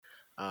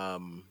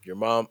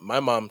my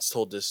mom's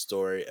told this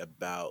story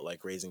about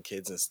like raising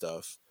kids and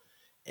stuff,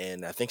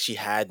 and I think she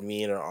had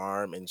me in her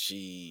arm, and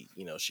she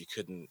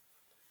couldn't.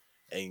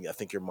 And I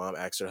think your mom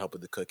asked her to help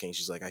with the cooking.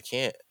 She's like, I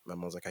can't. My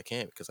mom's like, I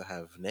can't because I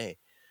have Nay.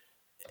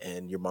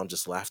 And your mom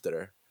just laughed at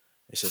her.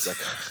 And she's like,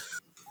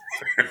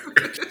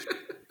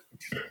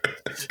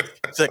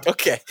 it's like,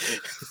 okay,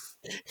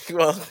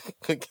 well,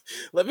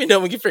 let me know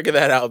when you figure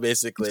that out,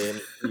 basically.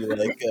 And be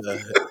like,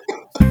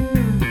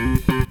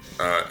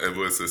 It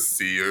was a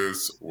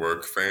Sears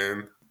work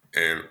fan,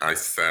 and I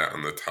sat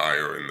on the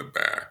tire in the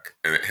back,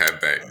 and it had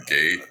that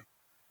gate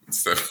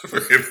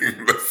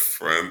separating the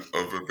front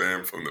of the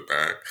van from the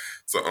back.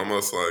 So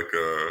almost like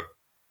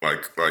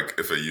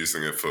if they're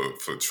using it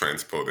for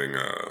transporting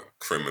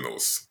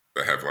criminals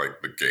that have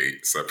like the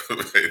gate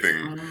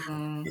separating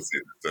Mhm. the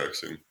seat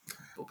section.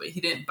 But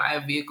he didn't buy a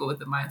vehicle with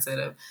the mindset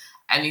of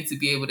I need to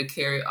be able to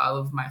carry all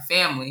of my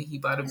family. He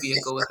bought a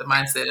vehicle with the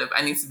mindset of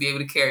I need to be able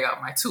to carry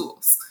out my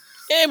tools.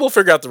 and we'll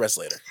figure out the rest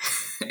later.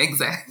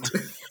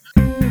 Exactly.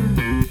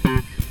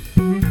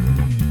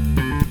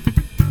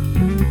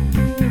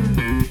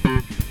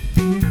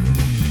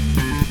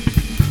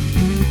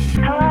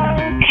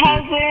 Hello,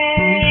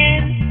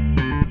 cousin.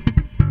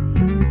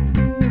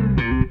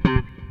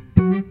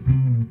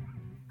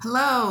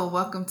 Hello,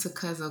 welcome to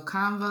Cuzzo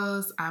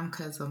Convos. I'm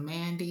Cuzzo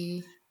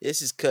Mandy.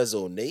 This is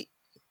Cuzzo Nate.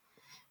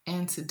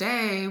 And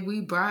today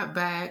we brought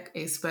back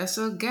a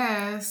special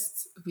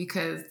guest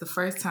because the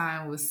first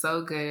time was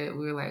so good.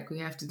 We were like, we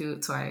have to do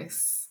it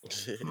twice.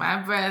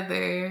 My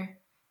brother,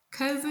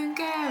 Cousin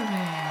Gavin.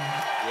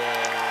 Hey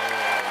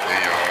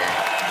y'all.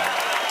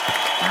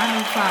 Round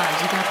of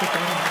applause. You got the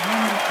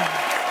round of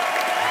applause.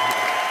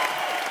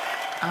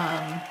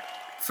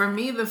 For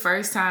me, the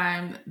first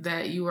time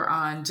that you were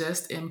on,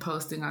 just in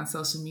posting on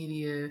social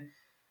media,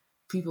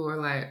 people were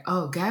like,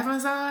 "Oh,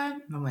 Gavin's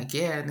on?" And I'm like,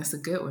 "Yeah, and it's a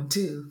good one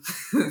too."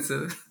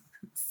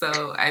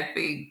 so I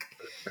think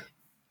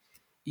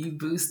you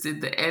boosted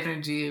the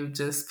energy of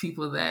just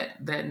people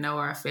that know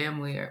our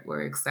family.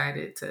 We're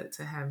excited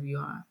to have you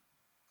on.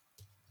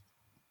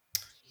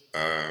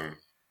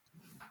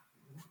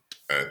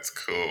 That's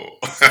cool.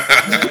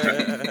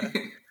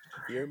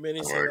 You're a mini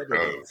Like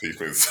celebrity.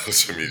 people in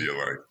social media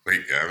like,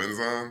 wait, Gavin's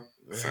on?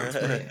 Sounds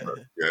pretty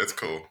good. Yeah, it's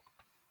cool.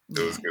 It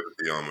was good to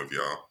be on with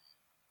y'all.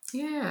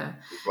 Yeah.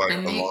 It's like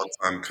And a long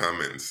time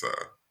coming, so.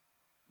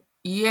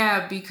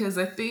 Yeah, because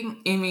I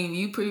mean,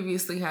 you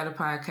previously had a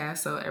podcast,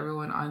 so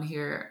everyone on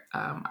here,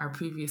 our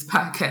previous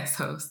podcast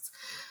hosts,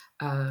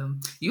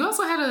 you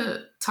also had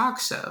a talk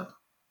show,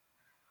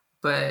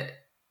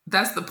 but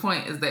that's the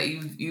point is that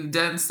you've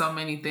done so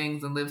many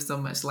things and lived so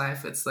much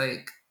life. It's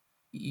like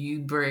you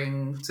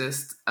bring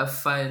just a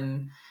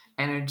fun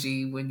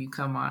energy when you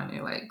come on.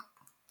 You're like,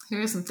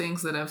 here are some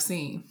things that I've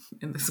seen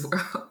in this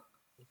world.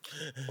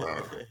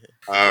 Wow.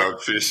 I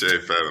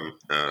appreciate that,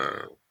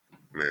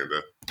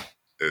 Amanda.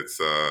 It's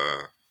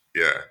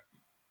yeah,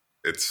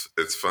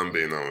 it's fun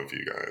being on with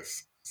you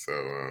guys. So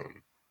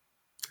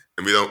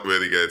and we don't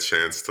really get a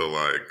chance to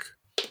like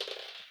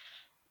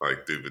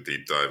do the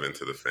deep dive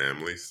into the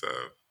family. So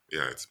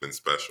yeah, it's been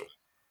special.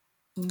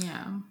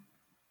 Yeah.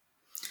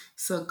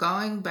 So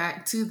going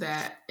back to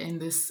that in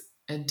this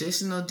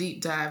additional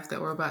deep dive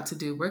that we're about to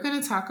do, we're going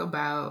to talk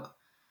about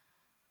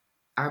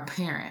our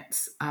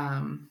parents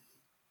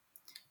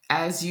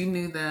as you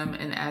knew them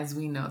and as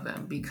we know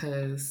them,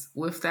 because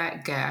with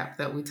that gap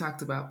that we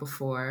talked about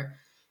before,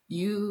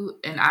 you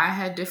and I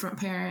had different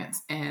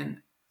parents,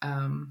 and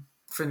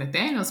for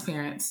Nathaniel's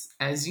parents,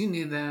 as you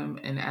knew them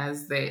and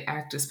as they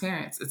act as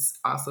parents, it's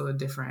also a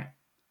different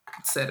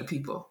set of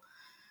people.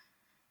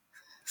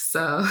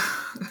 So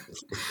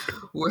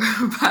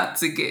we're about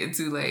to get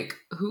into like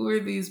who are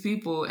these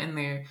people in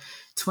their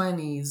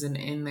 20s and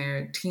in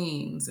their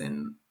teens,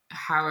 and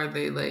how are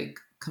they like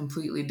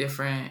completely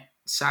different?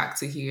 Shocked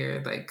to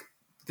hear like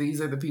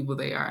these are the people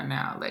they are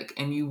now, like,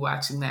 and you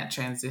watching that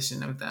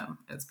transition of them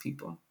as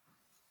people.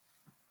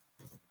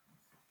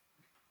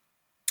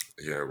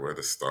 Yeah, where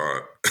to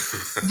start?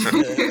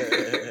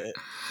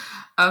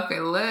 Okay,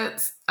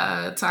 let's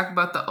talk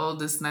about the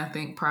oldest, and I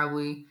think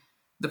probably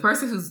the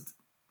person who's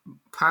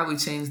probably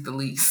changed the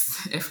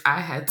least, if I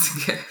had to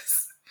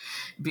guess,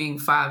 being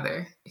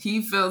father.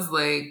 He feels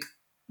like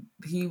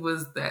he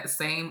was that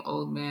same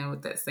old man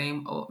with that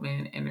same old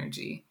man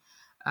energy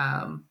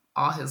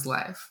all his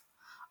life.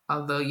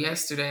 Although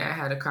yesterday I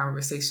had a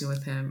conversation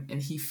with him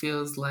and he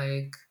feels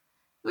like,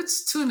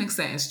 which to an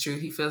extent is true,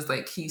 he feels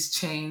like he's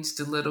changed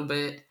a little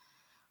bit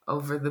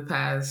over the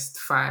past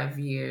 5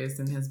 years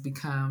and has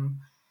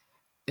become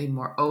a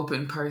more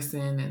open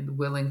person and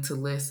willing to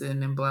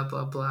listen and blah,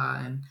 blah, blah.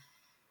 And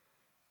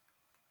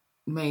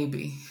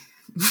maybe,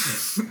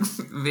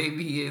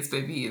 maybe he is,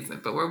 maybe he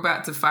isn't. But we're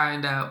about to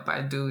find out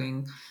by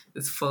doing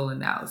this full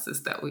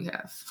analysis that we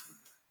have.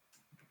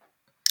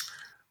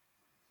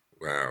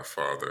 Wow,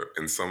 father.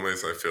 In some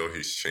ways, I feel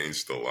he's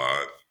changed a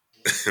lot.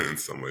 In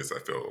some ways, I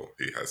feel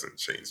he hasn't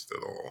changed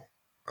at all.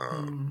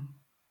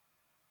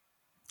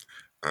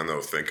 I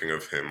know, thinking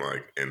of him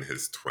like in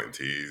his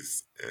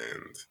 20s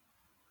and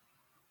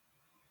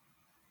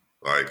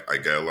like I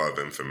get a lot of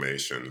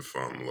information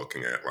from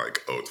looking at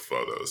like old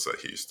photos that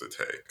he used to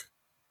take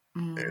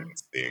and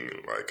seeing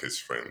like his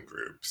friend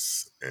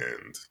groups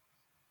and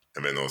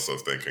then also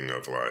thinking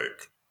of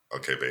like,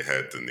 okay, they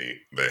had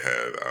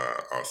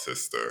our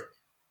sister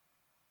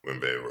when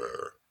they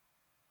were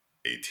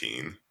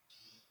 18.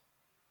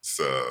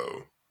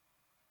 So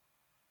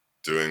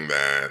doing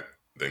that,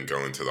 then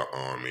going to the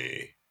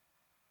army,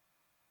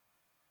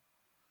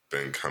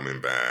 then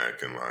coming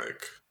back and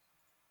like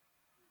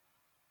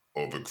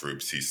all the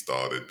groups he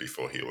started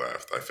before he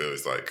left. I feel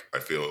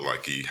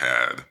like he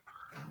had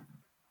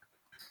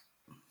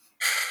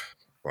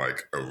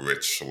like a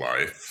rich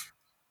life.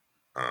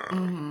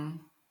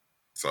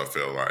 So I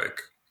feel like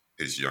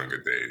his younger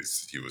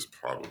days, he was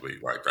probably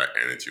like that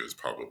energy was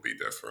probably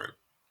different.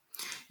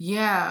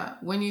 Yeah,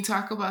 when you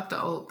talk about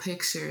the old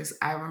pictures,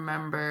 I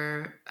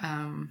remember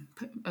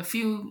a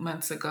few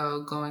months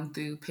ago going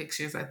through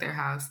pictures at their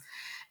house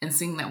and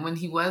seeing that when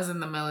he was in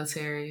the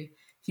military,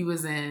 he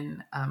was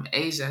in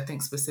Asia, I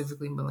think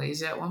specifically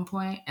Malaysia at one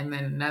point, and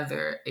then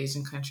another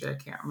Asian country. I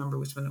can't remember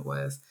which one it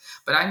was,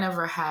 but I'd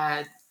never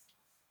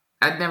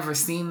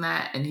seen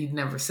that, and he'd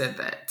never said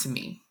that to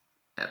me,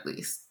 at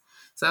least.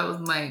 So I was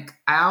like,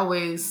 I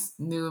always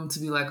knew him to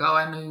be like, oh,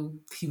 I knew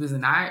he was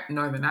in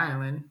Northern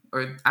Ireland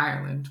or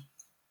Ireland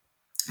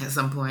at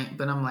some point,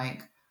 but I'm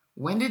like,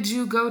 when did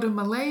you go to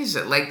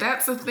Malaysia? Like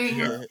that's a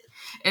thing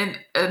and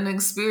an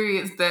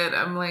experience that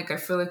I'm like, I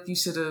feel like you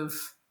should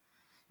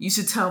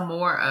tell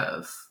more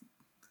of.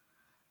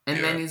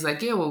 And then he's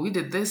like, yeah, well, we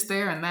did this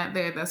there and that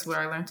there. That's where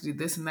I learned to do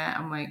this and that.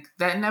 I'm like,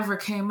 that never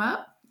came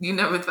up. You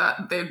never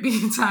thought there'd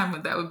be a time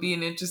when that would be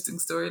an interesting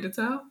story to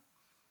tell?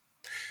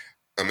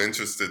 I'm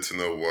interested to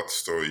know what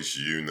stories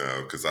you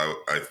know, because I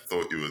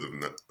thought you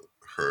would have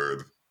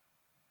heard,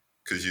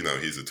 because you know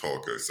he's a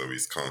talker, so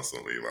he's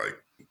constantly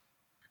like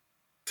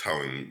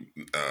telling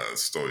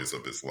stories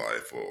of his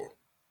life or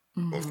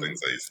things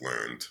that he's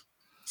learned.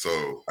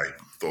 So I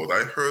thought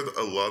I heard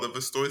a lot of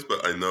the stories,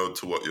 but I know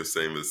to what you're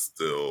saying is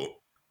still,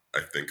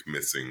 I think,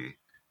 missing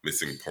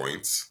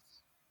points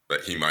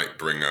that he might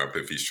bring up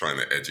if he's trying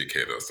to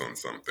educate us on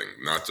something,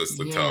 not just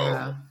to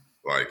tell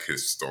like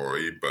his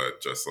story,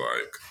 but just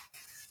like,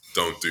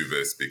 don't do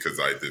this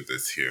because I did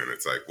this here. And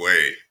it's like,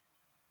 wait,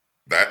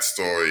 that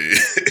story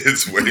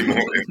is way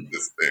more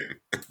interesting.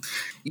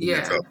 You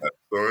tell that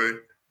story.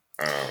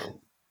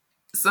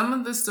 Some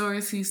of the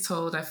stories he's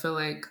told, I feel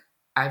like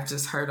I've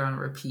just heard on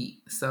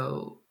repeat.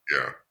 So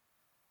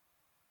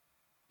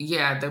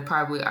yeah, there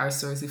probably are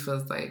stories he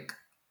feels like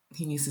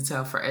he needs to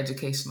tell for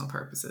educational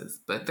purposes.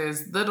 But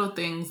there's little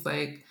things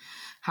like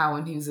how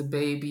when he was a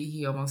baby,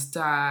 he almost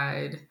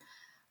died.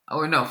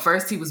 Or no,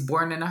 first he was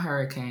born in a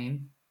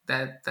hurricane.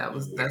 That's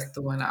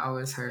the one I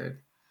always heard.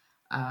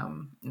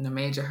 In a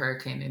major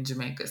hurricane in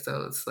Jamaica.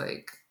 So it's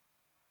like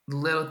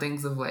little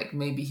things of like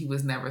maybe he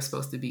was never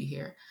supposed to be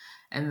here.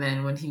 And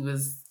then when he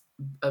was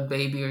a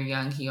baby or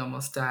young, he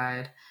almost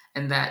died.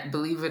 And that,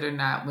 believe it or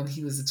not, when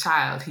he was a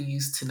child, he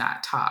used to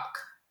not talk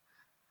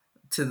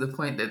to the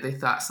point that they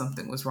thought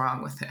something was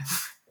wrong with him.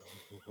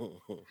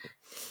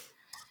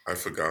 I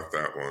forgot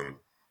that one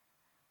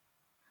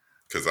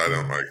because I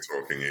don't like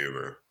talking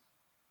either.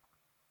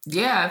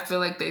 Yeah, I feel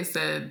like they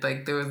said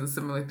like there was a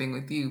similar thing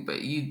with you,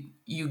 but you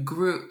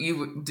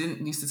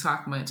didn't used to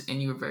talk much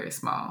and you were very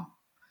small.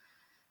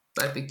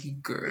 But I think you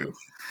grew.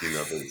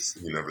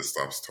 He never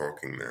stops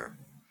talking now.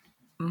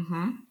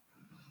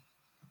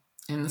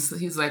 And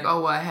he's like,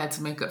 oh, well, I had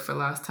to make up for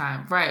lost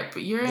time. Right,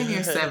 but you're in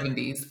your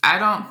 70s. I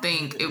don't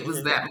think it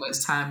was that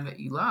much time that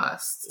you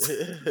lost.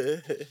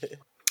 As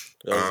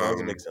long as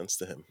it makes sense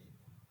to him.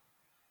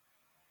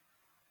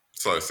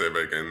 So I say that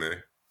again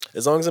there.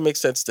 As long as it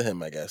makes sense to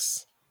him, I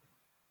guess.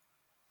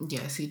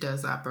 Yes, he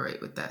does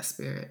operate with that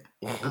spirit.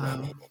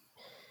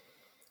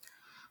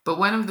 But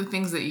one of the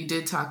things that you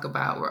did talk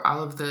about were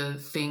all of the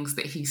things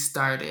that he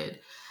started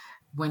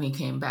when he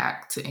came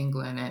back to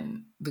England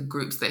and the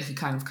groups that he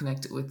kind of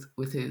connected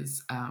with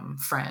his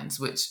friends,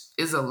 which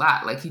is a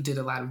lot. Like he did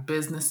a lot of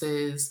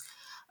businesses,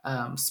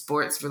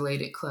 sports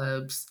related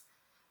clubs.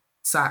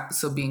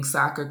 So being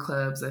soccer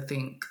clubs, I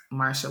think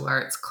martial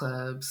arts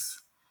clubs,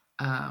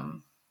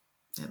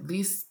 at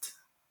least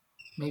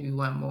maybe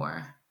one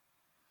more.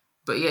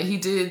 But yeah,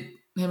 him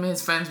and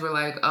his friends were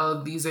like,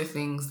 oh, these are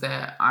things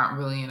that aren't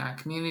really in our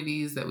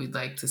communities that we'd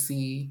like to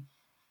see.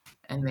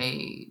 And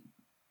they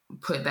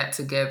put that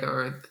together,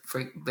 or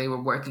they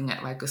were working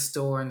at like a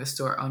store and the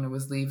store owner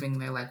was leaving.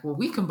 They're like, well,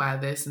 we can buy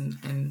this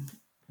and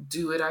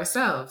do it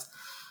ourselves.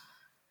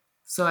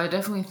 So I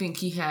definitely think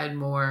he had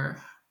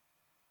more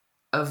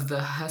of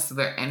the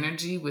hustler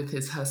energy with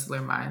his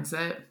hustler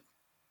mindset.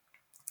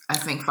 I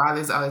think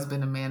Father's always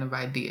been a man of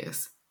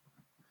ideas.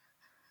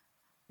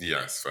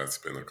 Yes, that's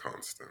been a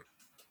constant.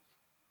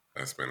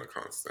 The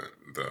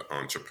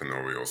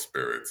entrepreneurial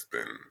spirit's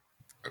been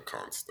a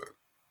constant.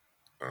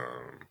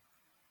 I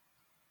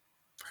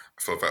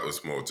thought that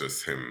was more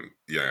just him.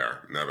 Yeah,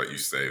 now that you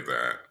say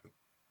that,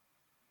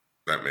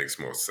 that makes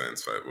more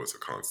sense that it was a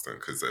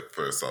constant. Because at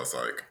first I was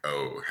like,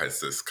 oh,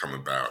 has this come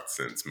about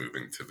since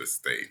moving to the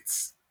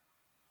States?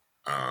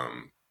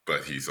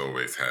 but he's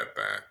always had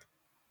that.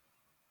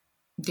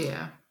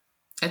 Yeah.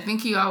 I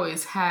think he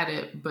always had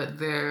it, but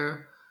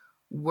there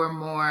were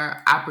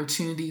more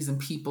opportunities and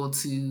people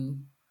to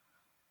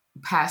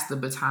pass the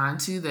baton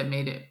to that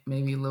made it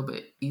maybe a little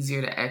bit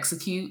easier to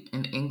execute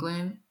in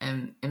England.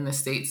 And in the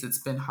States, it's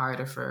been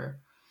harder for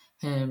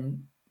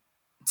him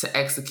to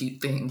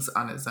execute things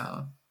on his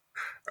own.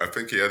 I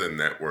think he had a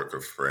network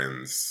of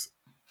friends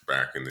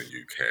back in the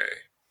UK.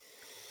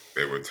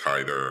 They were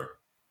tighter.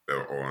 They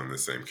were all in the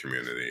same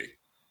community.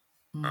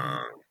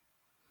 Mm-hmm.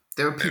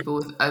 There were people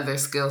with other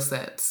skill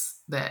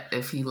sets that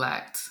if he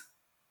lacked.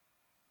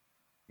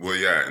 Well,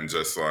 yeah, and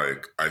just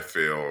like I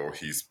feel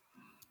he's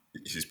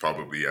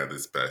probably at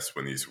his best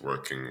when he's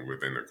working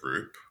within a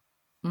group.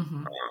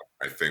 Mm-hmm.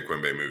 I think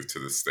when they moved to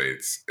the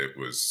States, it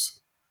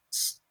was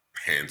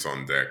hands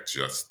on deck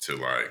just to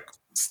like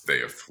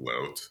stay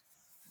afloat.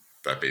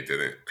 That they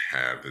didn't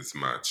have as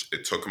much.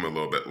 It took them a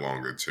little bit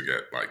longer to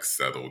get like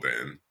settled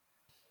in,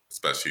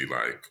 especially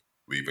like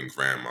leaving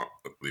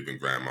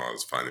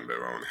grandmas, finding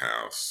their own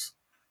house,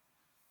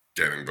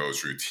 getting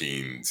those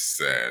routines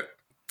set,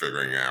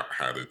 figuring out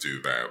how to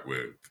do that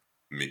with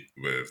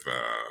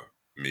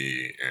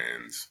me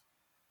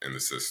and the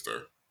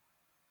sister.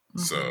 Mm-hmm.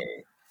 So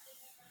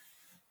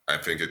I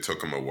think it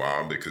took him a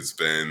while because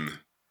then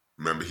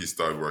remember he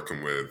started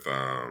working with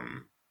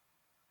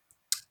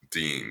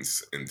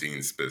Dean's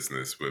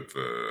business with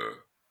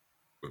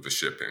the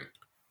shipping.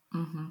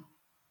 Mm-hmm.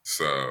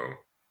 So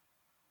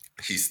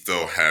he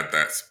still had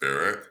that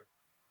spirit,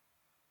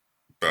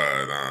 but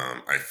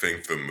I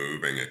think the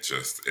moving it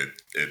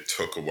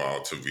took a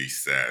while to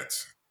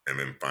reset and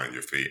then find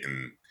your feet.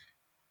 And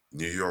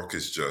New York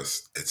is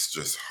it's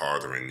just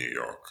harder in New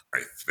York.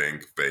 I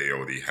think they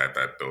already had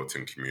that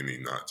built-in community,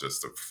 not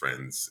just of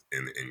friends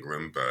in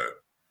England,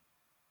 but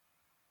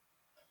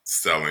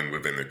selling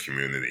within the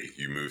community.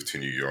 You move to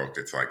New York,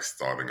 it's like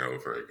starting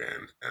over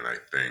again. And I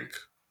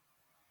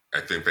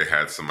think they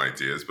had some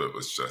ideas, but it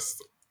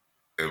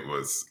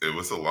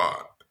was a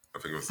lot. I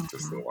think it was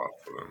just a lot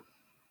for them.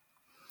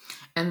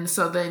 And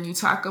so then you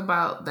talk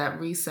about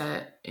that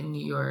reset in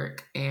New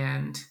York.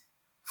 And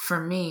for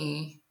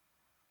me,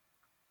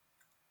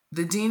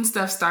 the Dean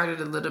stuff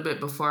started a little bit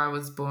before I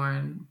was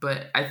born,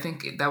 but I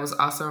think that was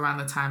also around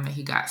the time that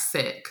he got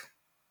sick.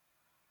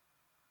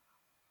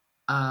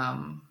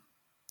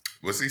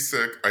 Was he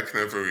sick? I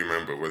can never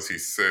remember. Was he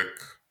sick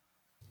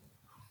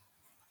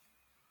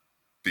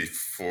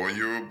before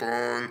you were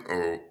born,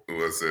 or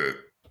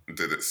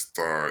did it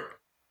start?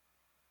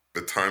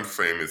 The time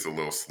frame is a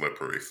little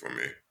slippery for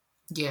me.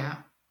 Yeah.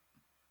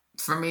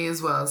 For me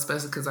as well,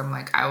 especially because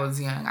I was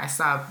young. I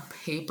saw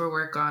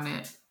paperwork on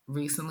it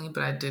recently,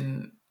 but I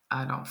don't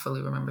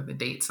fully remember the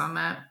dates on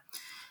that.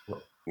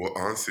 Well,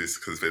 honestly, it's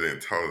because they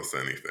didn't tell us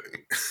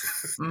anything.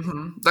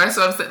 Mm-hmm. That's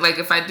what I'm saying. Like,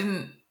 if I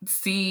didn't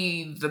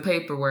see the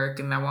paperwork,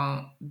 and I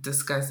won't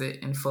discuss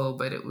it in full,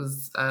 but it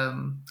was,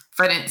 if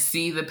I didn't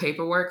see the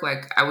paperwork,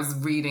 like I was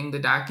reading the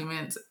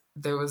documents,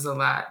 there was a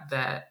lot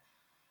that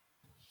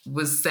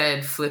was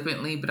said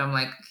flippantly, but I'm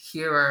like,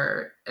 here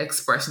are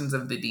expressions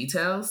of the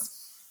details.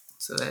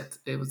 So that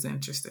it was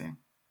interesting.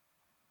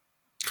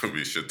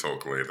 We should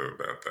talk later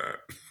about that.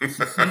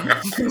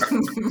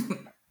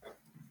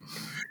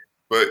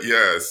 But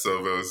yeah,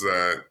 so there was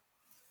that.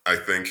 I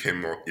think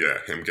him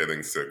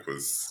getting sick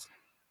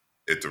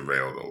it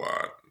derailed a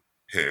lot.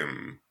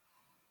 Him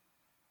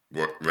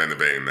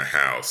renovating the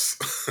house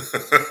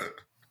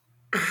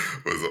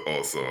was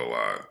also a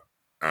lot.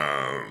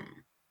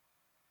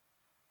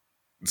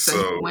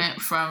 So he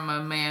went from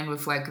a man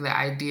with like the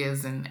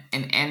ideas and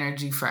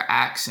energy for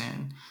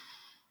action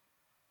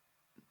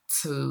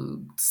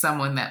to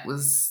someone that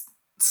was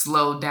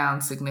slowed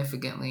down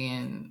significantly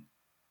and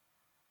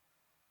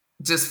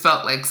just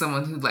felt like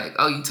someone who like,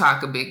 oh, you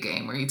talk a big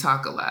game or you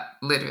talk a lot.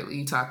 Literally,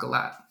 you talk a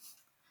lot.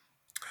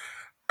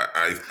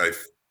 I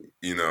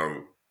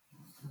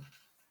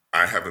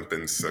haven't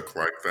been sick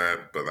like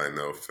that, but I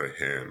know for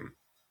him,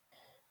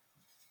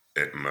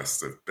 it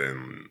must have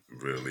been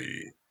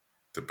really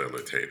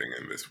debilitating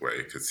in this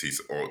way because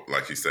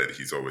like you said,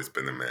 he's always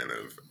been a man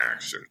of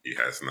action. He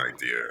has an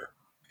idea,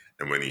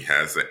 and when he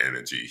has the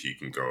energy, he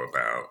can go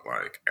about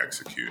like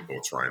execute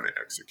or trying to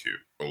execute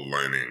or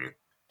learning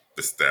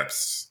the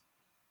steps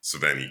so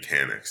then he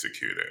can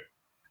execute it.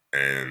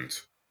 And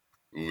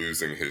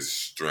losing his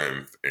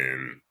strength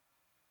in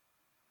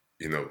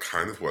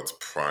kind of what's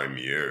prime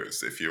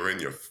years. If you're in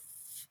your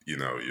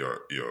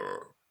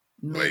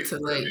mid to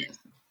late 30s.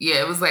 Yeah,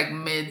 it was like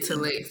mid to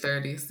late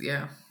 30s.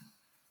 Yeah.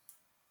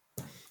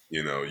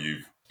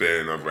 You've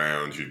been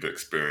around, you've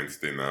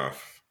experienced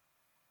enough,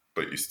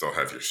 but you still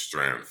have your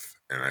strength.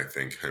 And I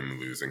think him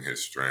losing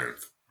his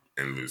strength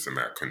and losing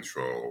that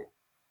control,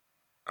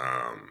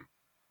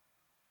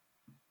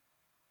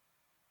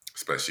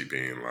 especially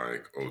being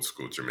like old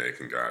school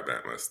Jamaican guy,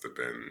 that must have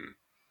been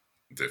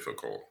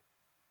difficult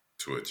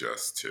to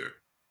adjust to.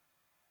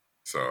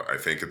 So I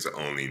think it's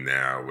only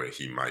now where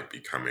he might be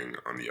coming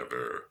on the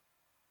other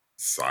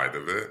side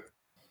of it.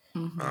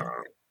 Mm-hmm.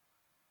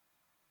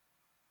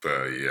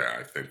 But yeah,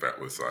 I think that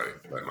might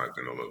have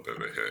been a little bit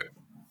of a hit.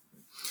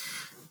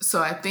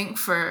 So I think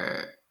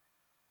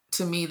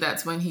to me,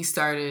 that's when he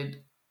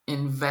started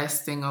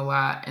investing a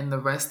lot in the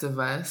rest of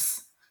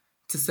us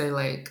to say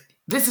like,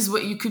 this is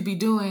what you could be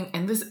doing,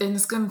 and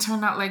it's going to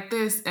turn out like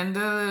this, and da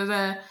da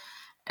da.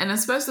 And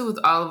especially with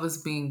all of us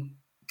being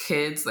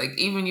kids, like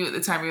even you at the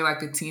time, you're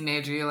like a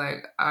teenager. You're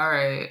like, all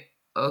right,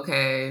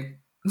 okay.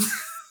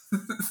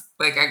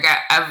 Like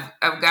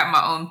I've got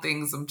my own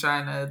things I'm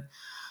trying to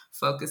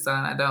focus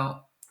on. I don't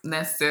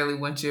necessarily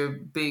want your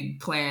big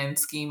plan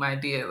scheme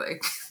idea.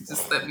 Like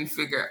just let me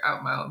figure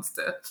out my own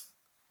stuff.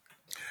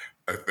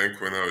 I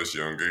think when I was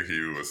younger, he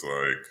was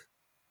like,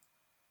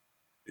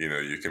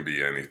 you can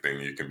be anything.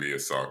 You can be a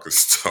soccer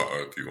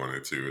star if you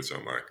wanted to, which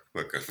I'm like,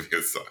 I'm not going to be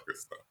a soccer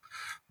star.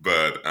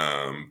 But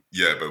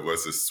but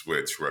what's a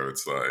switch where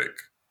it's like,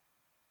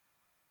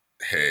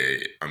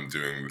 hey,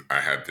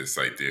 I have this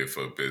idea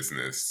for a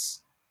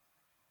business.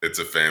 It's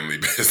a family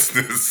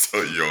business,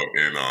 so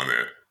you're in on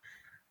it.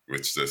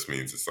 Which just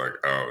means it's like,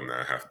 oh, now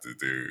I have to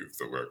do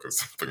the work of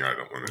something I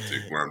don't want to do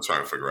when I'm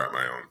trying to figure out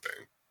my own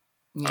thing.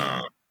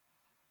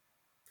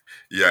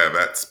 Yeah.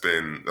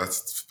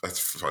 That's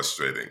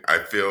frustrating. I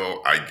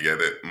feel I get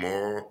it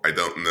more. I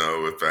don't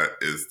know if that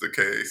is the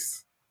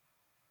case.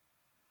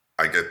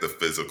 I get the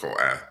physical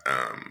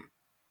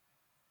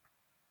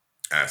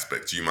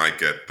aspect. You might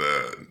get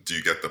do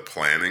you get the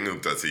planning, or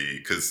does he?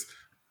 Because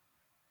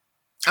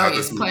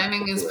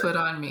planning is put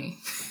on me.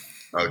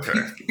 Okay.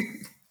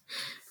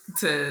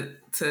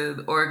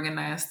 to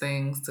organize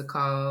things, to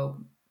call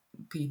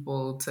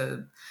people,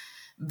 to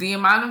the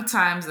amount of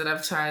times that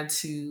I've tried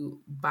to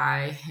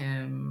buy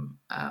him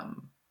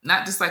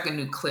not just like a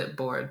new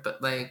clipboard,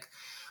 but like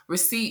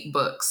receipt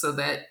books so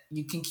that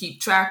you can keep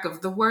track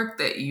of the work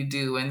that you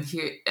do, and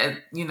here,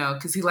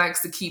 because he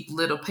likes to keep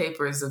little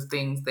papers of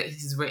things that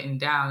he's written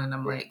down, and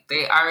I'm like,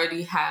 they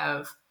already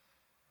have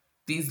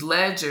these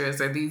ledgers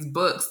or these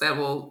books that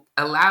will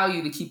allow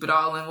you to keep it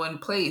all in one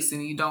place,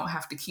 and you don't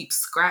have to keep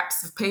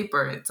scraps of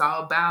paper. It's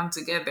all bound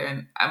together.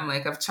 And I'm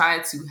like, I've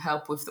tried to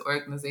help with the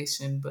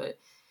organization, but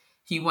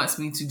he wants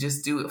me to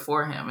just do it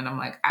for him. And I'm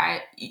like,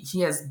 he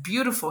has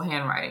beautiful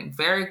handwriting,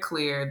 very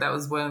clear. That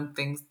was one of the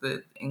things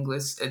the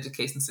English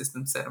education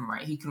system said him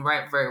right. He can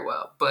write very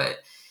well, but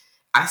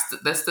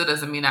that still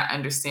doesn't mean I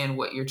understand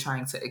what you're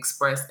trying to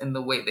express in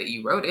the way that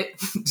you wrote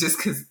it. Just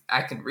because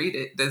I can read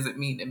it doesn't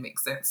mean it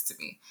makes sense to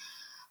me.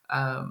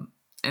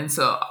 And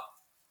so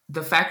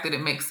the fact that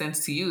it makes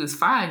sense to you is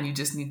fine. You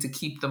just need to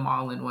keep them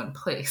all in one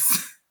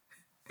place.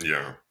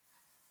 Yeah.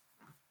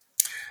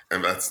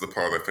 And that's the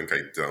part I think I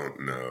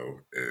don't know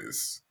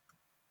is,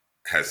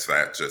 has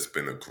that just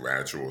been a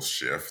gradual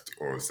shift,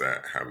 or is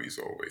that how he's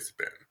always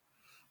been?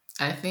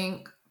 I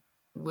think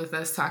with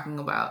us talking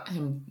about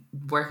him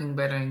working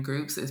better in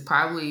groups, it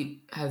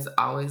probably has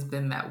always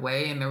been that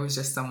way. And there was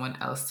just someone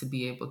else to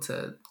be able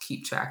to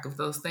keep track of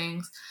those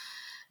things.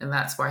 And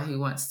that's why he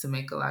wants to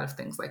make a lot of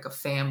things like a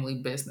family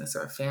business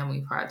or a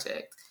family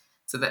project,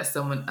 so that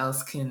someone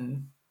else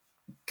can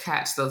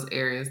catch those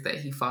areas that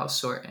he falls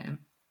short in.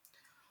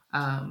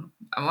 I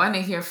want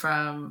to hear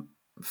from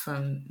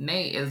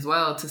Nate as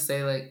well, to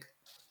say, like,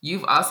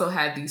 you've also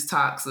had these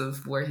talks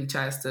of where he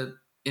tries to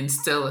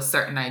instill a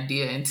certain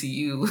idea into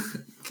you.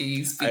 Can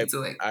you speak to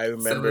like? I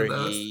remember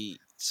he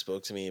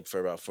spoke to me for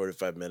about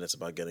 45 minutes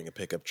about getting a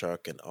pickup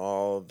truck and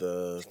all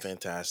the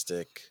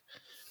fantastic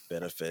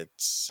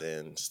benefits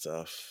and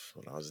stuff.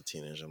 When I was a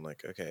teenager, I'm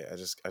like, okay, I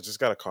just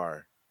got a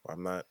car.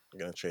 I'm not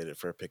gonna trade it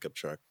for a pickup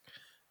truck.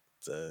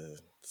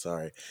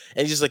 Sorry.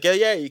 And he's just like,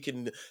 yeah, you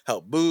can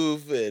help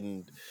move.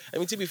 And I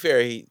mean, to be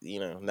fair, he,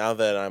 now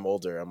that I'm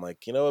older, I'm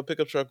like, a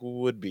pickup truck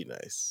would be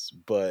nice,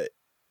 but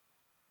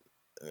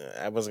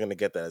I wasn't gonna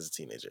get that as a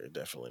teenager.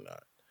 Definitely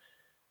not.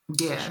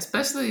 Yeah, sure.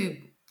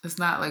 Especially, it's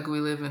not like we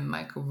live in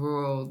like a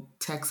rural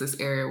Texas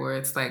area where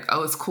it's like,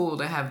 oh, it's cool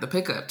to have the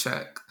pickup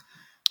truck.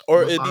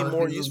 Or it'd be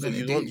more useful.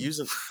 You don't use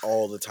it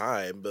all the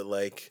time, but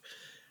like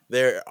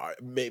there are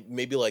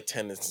maybe like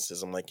 10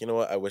 instances. I'm like, you know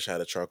what? I wish I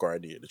had a truck, or I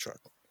needed a truck.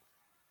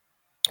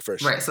 For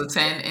sure. Right. So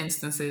 10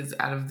 instances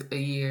out of a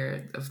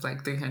year of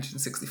like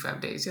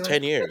 365 days. You're 10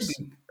 like, years.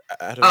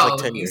 Out of like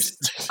 10 years.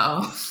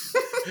 Oh.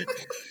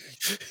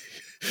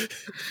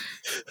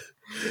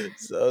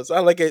 So it's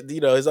not like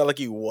it's not like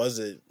he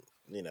wasn't,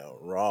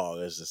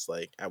 wrong. It's just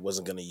like I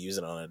wasn't gonna use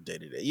it on a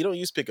day-to-day. You don't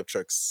use pickup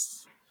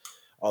trucks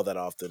all that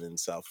often in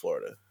South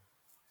Florida,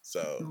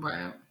 so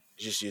right.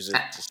 You just use it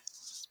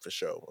just for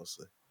show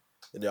mostly.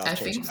 And I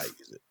think you might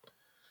use it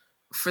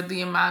for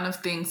the amount of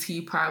things he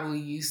probably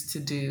used to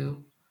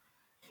do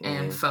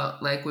and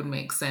felt like would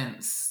make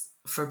sense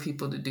for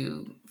people to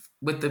do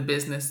with the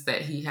business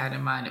that he had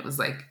in mind. It was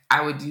like,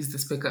 I would use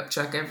this pickup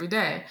truck every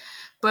day.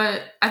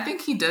 But I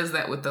think he does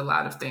that with a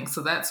lot of things.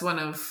 So that's one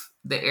of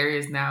the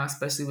areas now,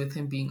 especially with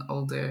him being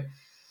older,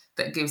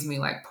 that gives me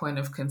like point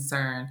of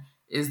concern,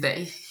 is that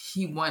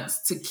he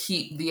wants to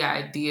keep the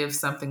idea of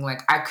something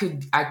like, I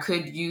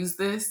could use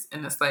this.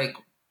 And it's like,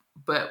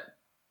 but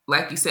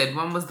like you said,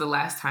 when was the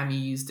last time you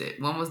used it?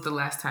 When was the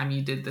last time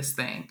you did this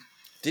thing?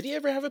 Did he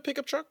ever have a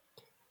pickup truck?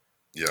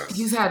 Yes.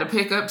 He's had a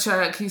pickup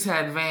truck. He's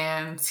had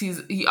vans.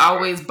 He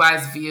always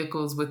buys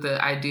vehicles with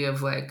the idea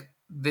of like,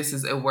 this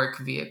is a work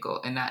vehicle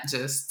and not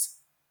just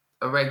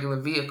a regular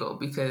vehicle,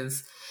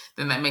 because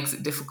then that makes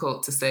it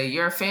difficult to say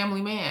you're a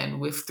family man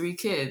with 3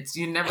 kids.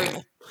 You never,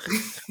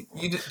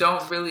 you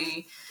don't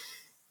really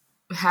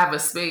have a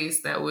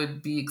space that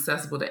would be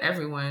accessible to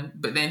everyone.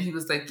 But then he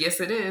was like,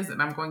 yes, it is,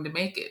 and I'm going to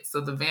make it. So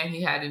the van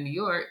he had in New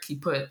York, he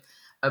put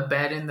a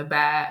bed in the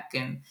back,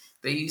 and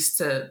they used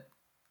to,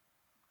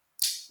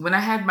 when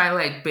I had my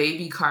like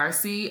baby car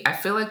seat, I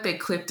feel like they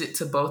clipped it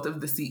to both of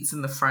the seats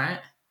in the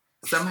front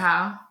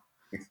somehow.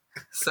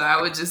 So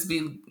I would just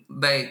be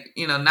like,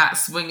 not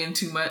swinging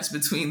too much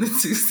between the 2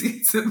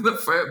 seats in the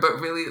front, but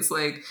really it's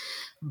like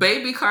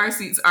baby car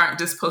seats aren't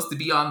just supposed to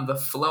be on the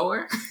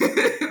floor.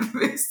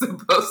 They're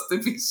supposed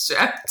to be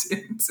strapped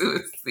into a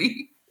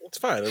seat. It's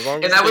fine as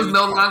long as And I was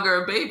no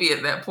longer a baby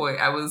at that point.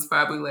 I was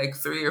probably like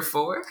 3 or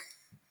 4.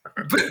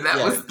 But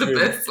that was the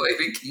best way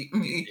to keep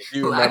me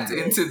locked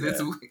into this,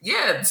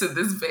 to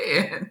this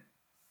van.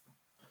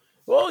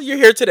 Well, you're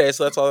here today,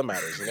 so that's all that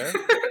matters,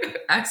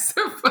 I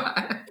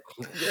survived.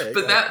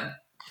 But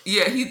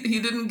he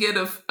didn't get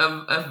a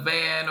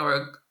van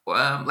or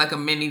like a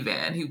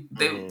minivan.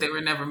 They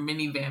were never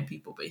minivan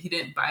people, but he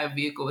didn't buy a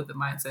vehicle with the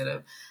mindset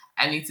of,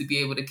 I need to be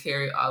able to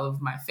carry all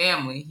of my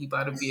family. He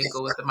bought a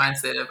vehicle with the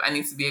mindset of, I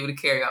need to be able to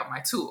carry out my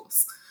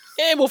tools.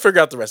 And we'll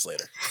figure out the rest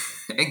later.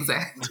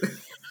 Exactly.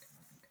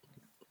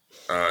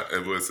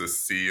 It was a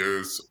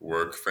Sears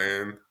work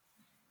van,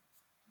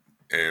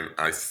 and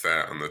I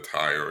sat on the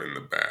tire in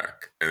the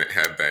back, and it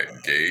had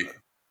that gate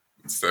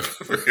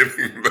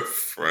separating the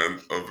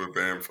front of the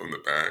van from the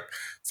back.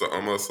 So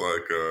almost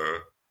like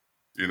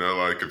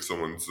like if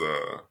someone's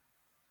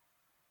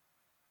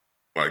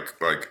like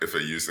if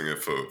they're using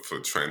it for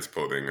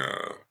transporting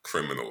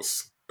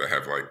criminals that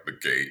have like the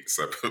gate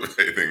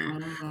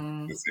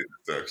separating this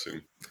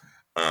intersection.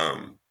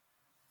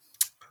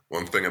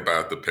 One thing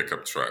about the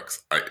pickup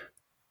trucks,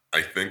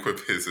 I think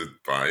with his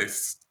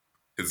advice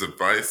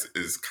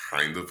is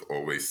kind of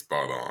always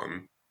spot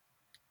on,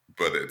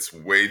 but it's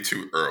way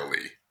too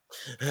early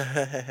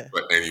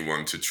for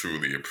anyone to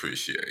truly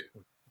appreciate.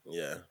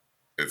 Yeah.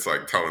 It's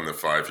like telling a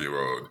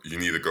 5-year-old, you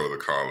need to go to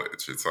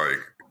college. It's like,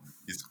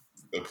 he's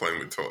still playing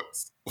with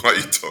toys. What are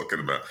you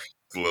talking about?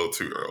 It's a little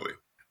too early.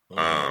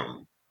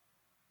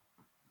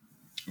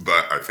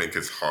 But I think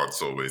his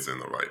heart's always in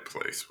the right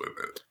place with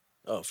it.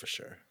 Oh, for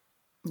sure.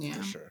 Yeah.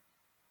 For sure.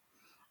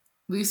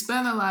 We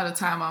spend a lot of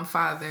time on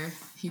father.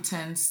 He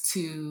tends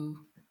to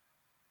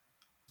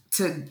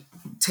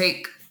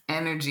take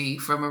energy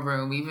from a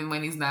room, even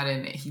when he's not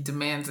in it. He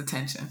demands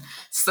attention.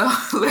 So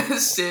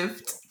let's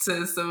shift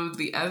to some of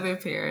the other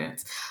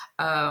parents.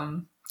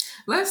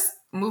 Let's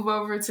move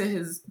over to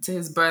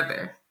his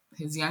brother,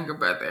 his younger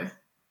brother,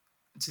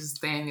 which is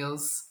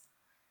Daniel's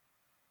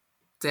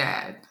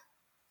dad.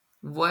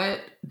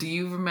 What do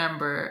you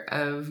remember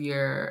of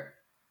your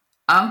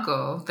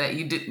uncle that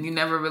you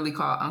never really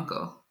call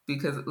uncle?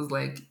 Because it was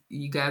like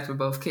you guys were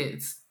both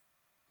kids.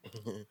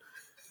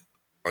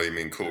 Oh, you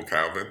mean Cool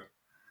Calvin?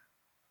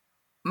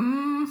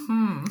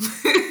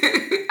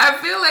 I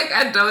feel like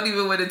I don't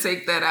even want to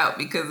take that out,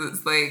 because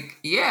it's like,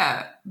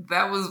 yeah,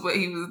 that was what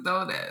he was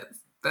known as.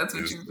 That's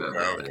what you felt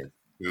like.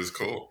 It was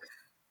cool.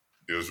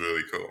 It was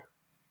really cool.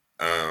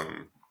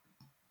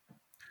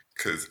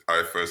 Because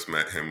I first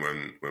met him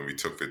when we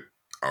took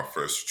our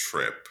first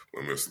trip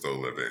when we were still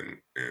living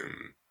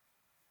in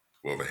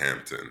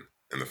Wolverhampton,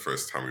 and the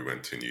first time we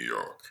went to New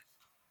York.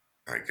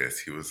 I guess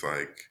he was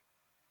like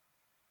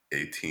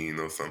 18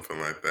 or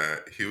something like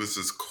that. He was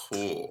just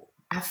cool.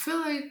 I feel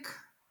like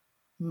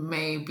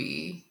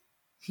maybe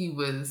he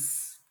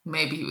was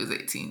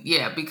 18.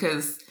 Yeah,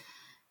 because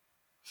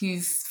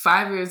he's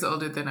 5 years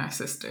older than our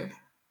sister.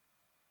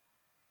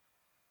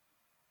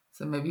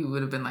 So maybe he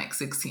would have been like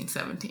 16,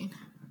 17.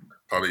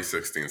 Probably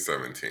 16,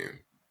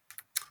 17.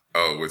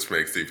 Oh, which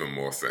makes even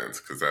more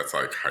sense, because that's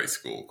like high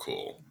school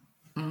cool.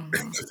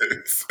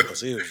 So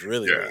he was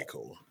really, really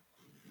cool.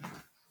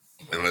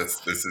 And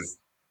this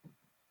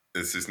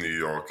is New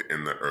York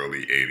in the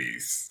early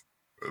 80s,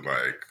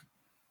 like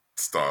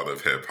start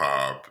of hip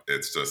hop.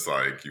 It's just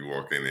like you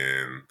walking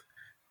in,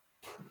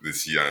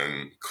 this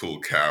young Cool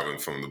Calvin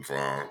from the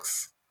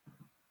Bronx.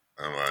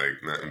 I'm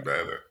like, nothing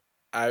better.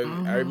 I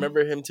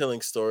remember him telling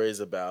stories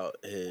about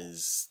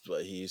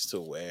what he used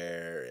to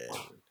wear,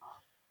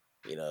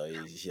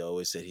 and he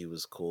always said he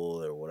was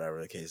cool or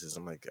whatever the case is.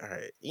 I'm like, all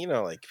right,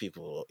 like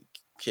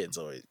kids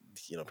always,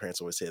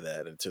 parents always say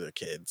that to their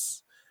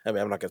kids. I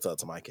mean, I'm not gonna tell it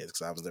to my kids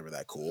because I was never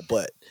that cool,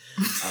 but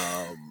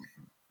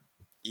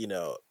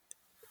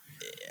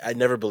I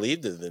never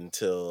believed it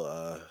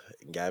until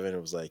Gavin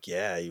was like,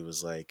 yeah, he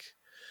was like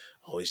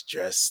always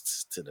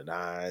dressed to the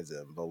nines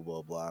and blah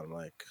blah blah. I'm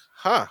like,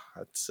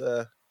 that's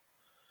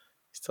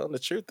he's telling the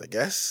truth, I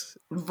guess.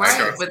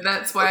 Right, but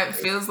that's why it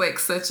feels like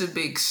such a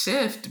big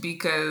shift,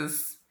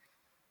 because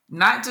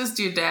not just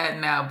your dad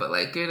now, but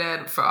like your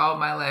dad for all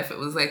my life, it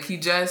was like he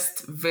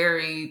just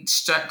very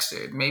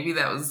structured. Maybe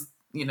that was,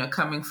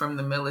 coming from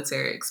the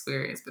military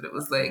experience, but it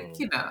was like,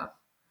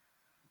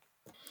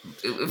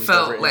 It, He it was never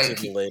felt into like,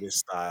 the latest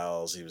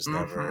styles. He was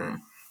never.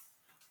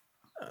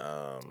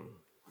 mm-hmm.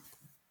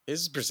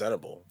 He's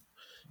presentable.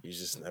 He's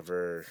just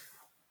never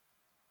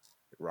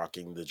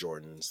rocking the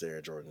Jordans, the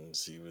Air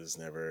Jordans. He was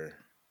never.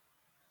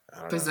 I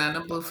don't know.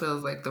 Presentable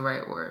feels like the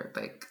right word.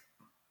 Like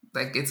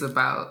it's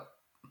about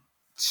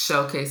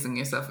showcasing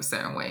yourself a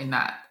certain way,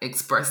 not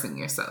expressing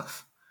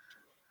yourself.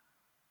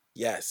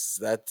 Yes,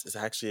 that is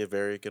actually a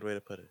very good way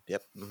to put it.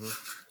 Yep. Mm-hmm.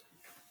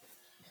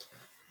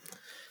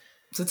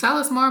 So tell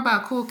us more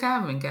about Cool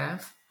Calvin,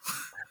 Gav.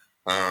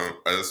 I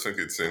just think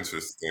it's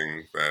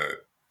interesting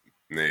that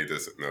Nay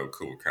didn't know of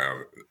Cool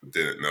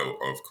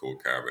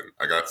Calvin.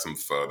 I got some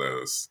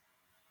photos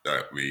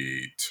that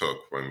we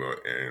took when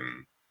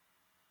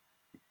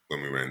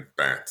we went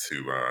back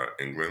to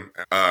England.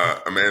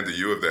 Amanda,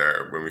 you were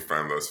there when we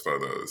found those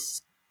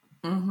photos.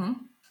 Mm-hmm.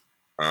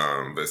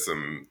 There's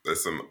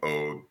some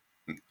old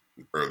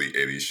early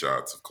 '80s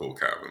shots of Cool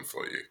Calvin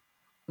for you.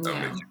 That'll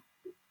Yeah. make you.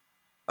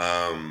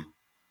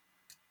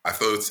 I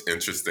thought it's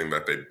interesting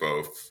that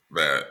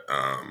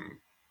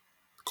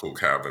Cool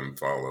Calvin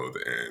followed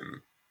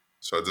in.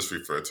 So I just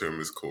refer to him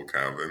as Cool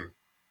Calvin.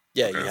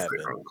 Yeah, Okay, you I have say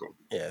been. Uncle.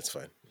 Yeah, it's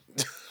fine.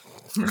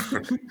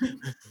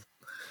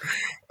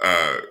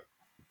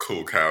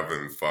 Cool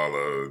Calvin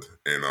followed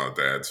in our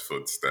dad's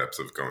footsteps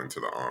of going to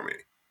the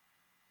army.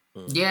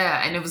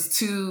 Yeah, and it was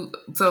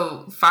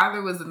so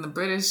father was in the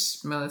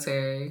British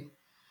military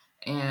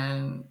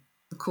and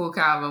Cool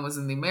Calvin was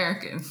in the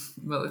American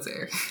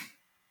military.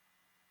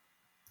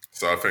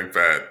 So I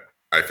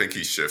think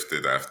he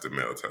shifted after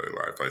military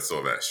life. I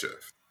saw that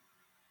shift.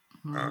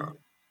 Mm-hmm.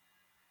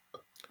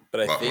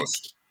 But I think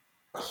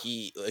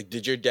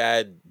did your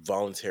dad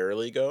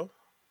voluntarily go?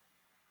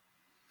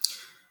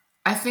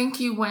 I think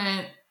he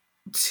went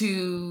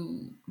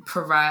to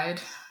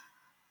provide,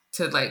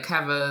 to like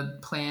have a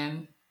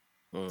plan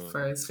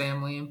for his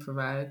family and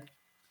provide,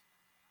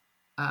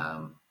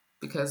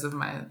 because of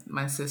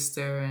my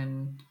sister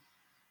and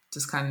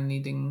just kind of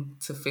needing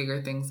to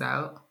figure things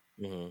out.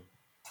 Mm-hmm.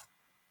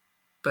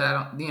 But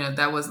I don't,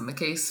 that wasn't the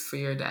case for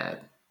your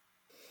dad.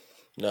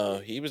 No,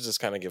 he was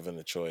just kind of given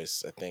the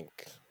choice. I think,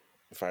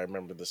 if I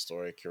remember the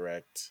story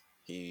correct,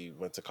 he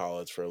went to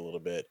college for a little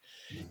bit.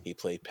 He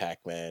played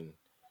Pac-Man.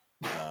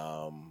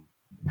 And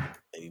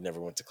he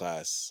never went to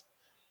class.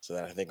 So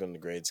then I think when the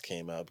grades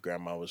came up,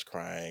 grandma was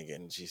crying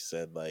and she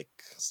said like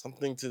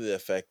something to the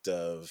effect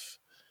of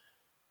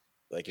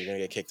like, you're going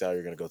to get kicked out,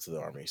 you're going to go to the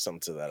army,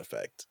 something to that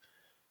effect.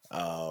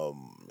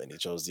 And he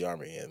chose the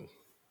army and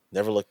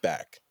never looked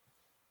back.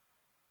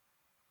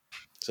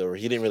 So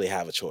he didn't really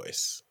have a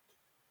choice.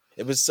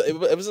 It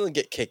wasn't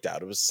get kicked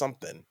out. It was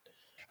something.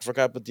 I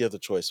forgot what the other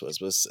choice was.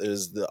 It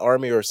was the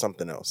army or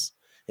something else.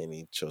 And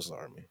he chose the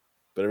army.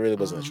 But it really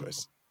wasn't a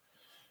choice.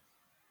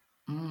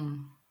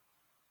 Mm.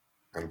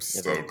 I'm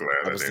so glad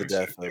that was the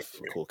death of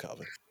Cool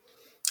Calvin.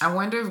 I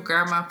wonder if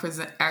grandma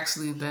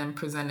actually then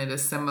presented a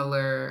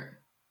similar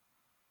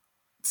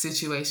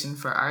situation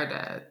for our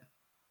dad.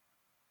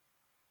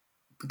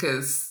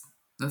 Because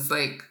it's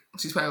like,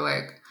 she's probably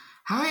like,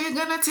 how are you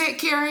going to take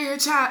care of your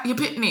child? Your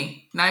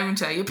pitney. Not even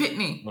child, your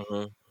pitney.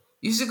 Mm-hmm.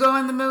 You should go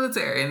in the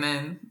military. And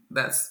then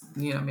that's,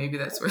 maybe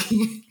that's where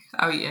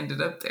how he ended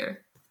up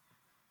there.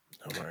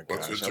 Oh my gosh.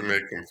 What's with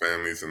Jamaican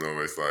families and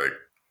always like,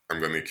 I'm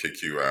going to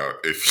kick you out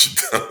if you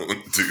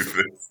don't do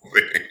this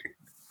thing.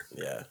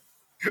 Yeah.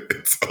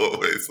 It's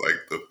always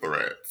like the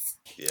threats.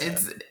 Yeah.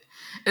 It's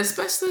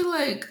especially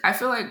like, I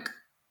feel like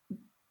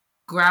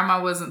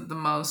grandma wasn't the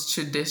most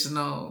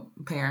traditional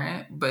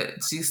parent,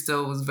 but she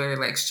still was very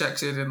like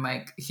structured and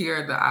like,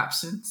 here are the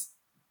options.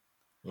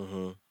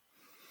 Mm-hmm.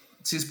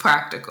 She's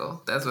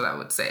practical. That's what I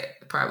would say.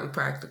 Probably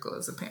practical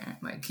as a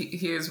parent. Like,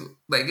 here's,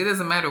 like, it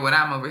doesn't matter what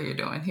I'm over here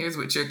doing. Here's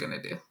what you're going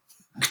to do.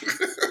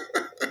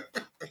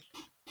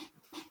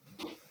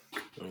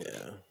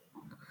 Yeah.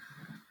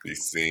 Be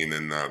seen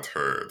and not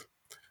heard.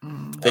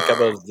 I think I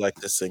was like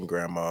this in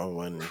grandma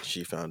when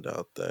she found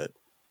out that,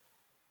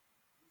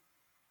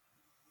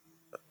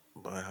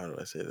 how do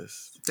I say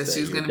this? That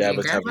she was going to be a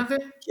grandmother?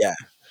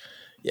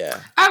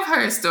 Yeah. I've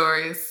heard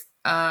stories.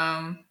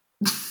 I've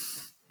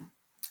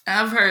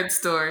heard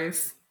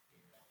stories.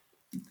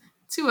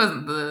 She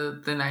wasn't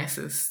the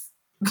nicest.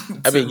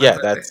 I mean, yeah,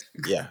 that's,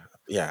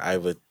 yeah, I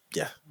would,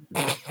 yeah,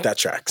 that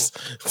tracks.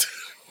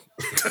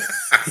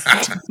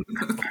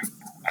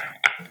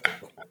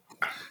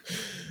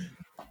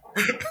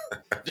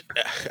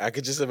 I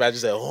could just imagine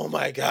saying, "Oh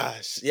my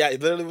gosh!" Yeah,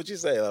 literally what you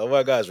say. Like, oh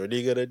my gosh, what are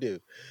you gonna do?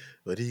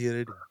 What are you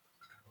gonna do?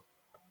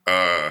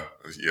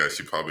 Yeah,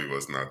 she probably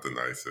was not the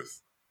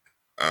nicest.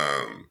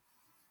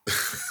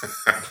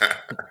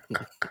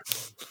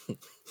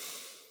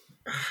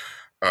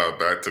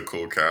 Back to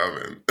Cool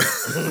Calvin.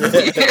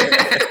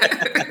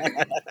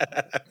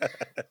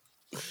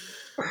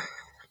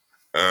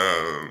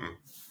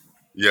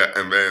 Yeah,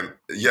 and then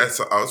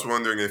so I was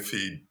wondering if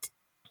he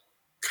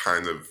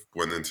kind of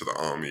went into the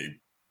army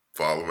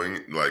following,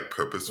 like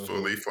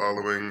purposefully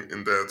following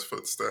in Dad's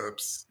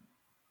footsteps.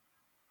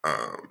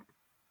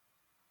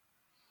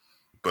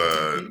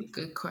 But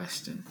good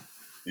question.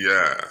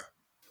 Yeah,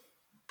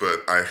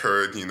 but I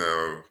heard,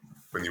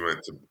 when you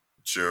went to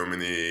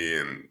Germany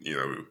and,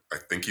 I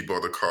think he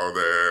bought a car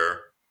there.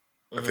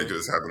 I think he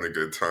was having a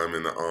good time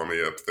in the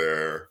army up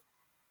there.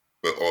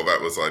 But all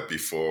that was like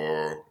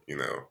before,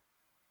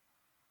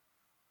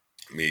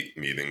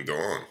 meeting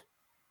Dawn.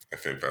 I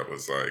think that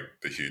was like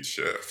the huge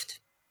shift.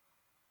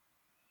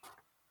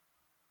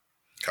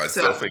 I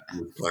still think he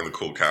was playing the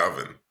cool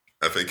Calvin.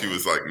 I think he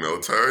was like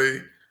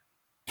military,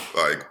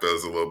 like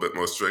there's a little bit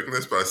more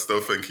strictness, but I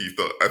still think he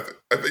thought.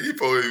 I think he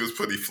thought he was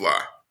pretty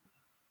fly.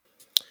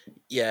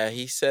 Yeah,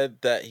 he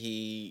said that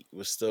he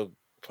was still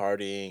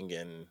partying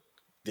and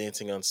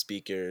dancing on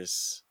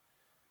speakers,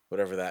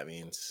 whatever that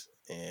means.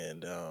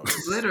 And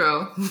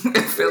literal.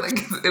 I feel like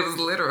it was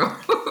literal.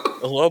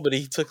 well, but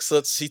he takes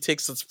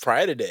such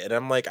pride in it, and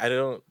I'm like, I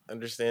don't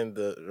understand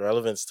the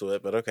relevance to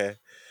it, but okay.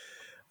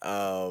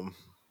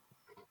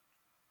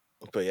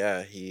 But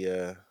yeah,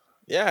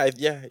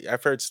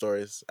 I've heard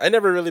stories. I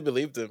never really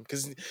believed him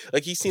because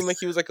like he seemed like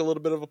he was like a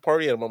little bit of a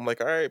party animal. I'm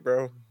like, all right,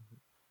 bro,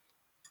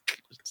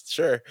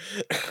 sure.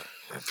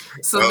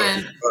 So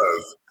then,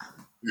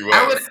 he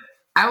was.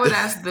 I would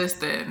ask this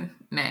then,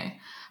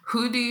 Nay.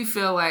 Who do you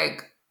feel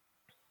like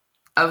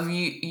of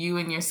you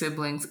and your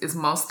siblings is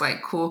most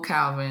like cool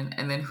Calvin,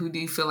 and then who do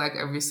you feel like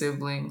of your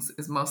siblings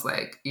is most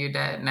like your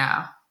dad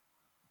now?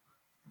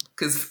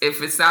 Because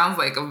if it sounds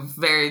like a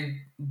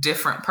very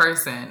different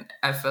person,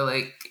 I feel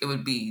like it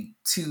would be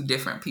two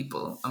different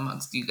people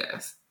amongst you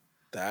guys.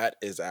 That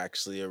is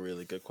actually a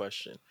really good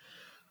question.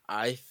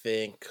 I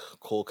think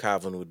Cole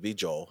Calvin would be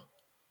Joel.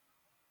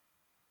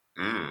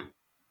 I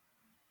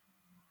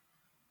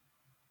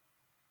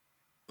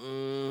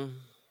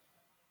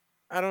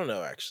don't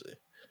know, actually.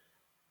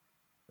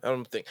 I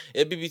don't think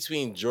it'd be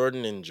between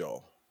Jordan and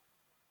Joel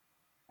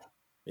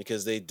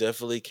because they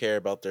definitely care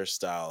about their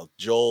style.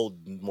 Joel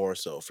more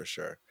so for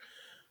sure.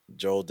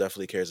 Joel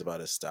definitely cares about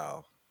his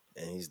style,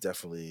 and he's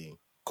definitely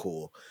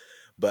cool.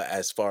 But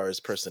as far as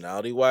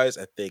personality wise,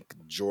 I think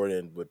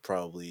Jordan would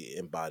probably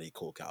embody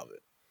Cole Calvin.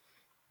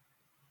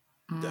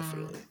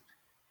 Definitely.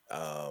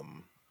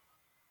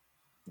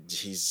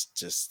 He's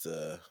just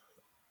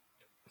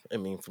I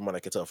mean, from what I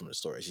can tell from the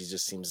stories, he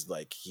just seems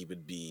like he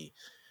would be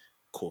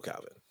Cool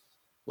Calvin.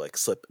 Like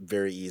slip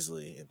very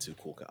easily into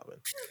Cool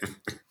Calvin.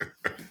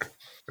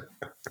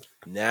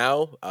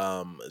 Now,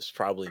 it's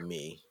probably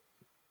me.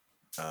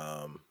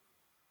 And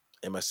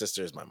my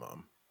sister is my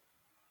mom.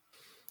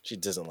 She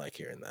doesn't like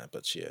hearing that,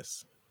 but she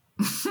is.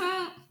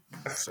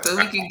 So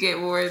we can get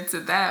more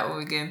into that when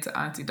we get into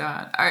Auntie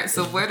Dawn. All right,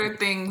 so what are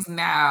things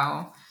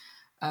now,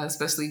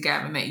 especially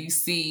Gavin, that you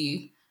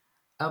see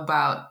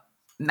about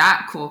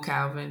not Cool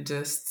Calvin,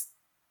 just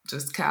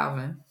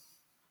Calvin?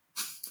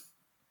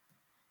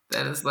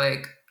 That is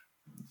like,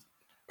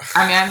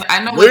 I mean,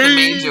 I know what the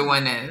major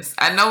one is.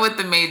 I know what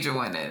the major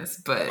one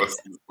is, but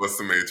what's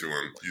the major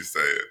one? You say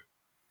it.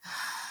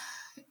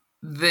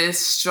 This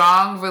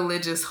strong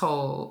religious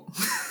hold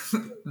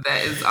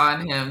that is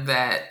on him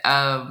that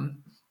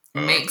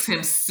makes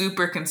him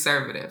super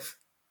conservative.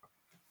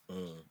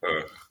 Yeah,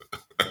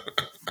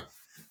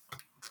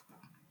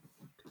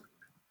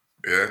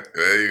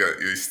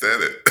 you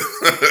said it.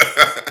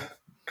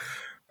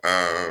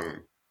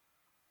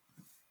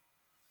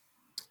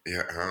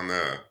 Yeah, I don't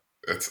know.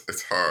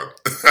 It's hard.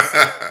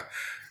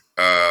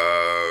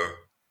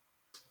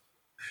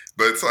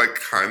 But it's like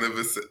kind of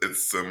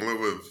it's similar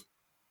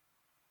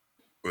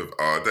with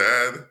our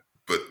dad,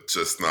 but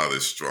just not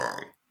as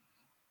strong.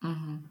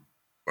 Mm-hmm.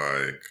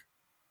 Like,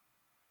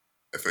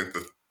 I think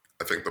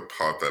the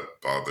part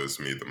that bothers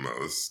me the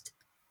most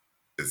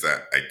is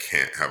that I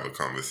can't have a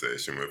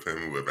conversation with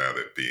him without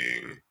it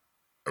being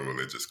a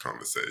religious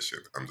conversation.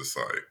 I'm just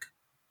like,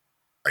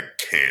 I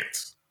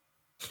can't.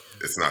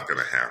 It's not going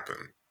to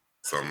happen.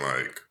 So I'm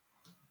like,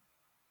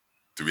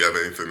 do we have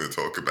anything to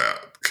talk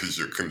about? Because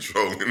you're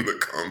controlling the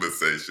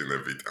conversation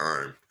every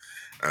time.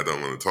 I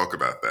don't want to talk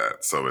about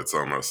that. So it's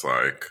almost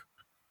like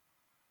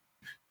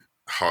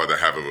hard to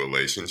have a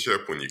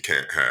relationship when you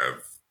can't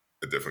have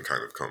a different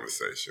kind of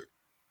conversation.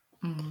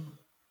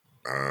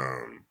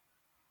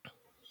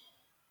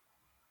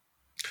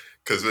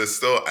 Because there's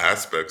still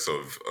aspects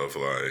of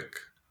like,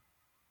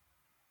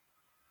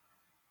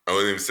 I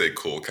wouldn't even say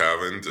cool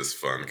Calvin, just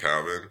fun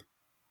Calvin.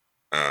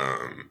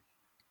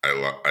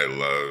 I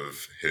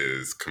love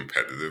his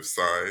competitive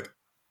side.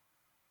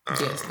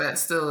 Yes,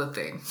 that's still a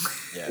thing.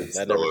 Yeah, it's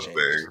that still never a changed.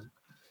 thing.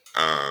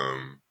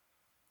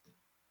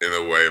 In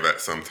a way that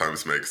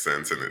sometimes makes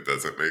sense and it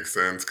doesn't make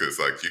sense because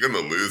like you're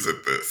gonna lose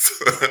at this.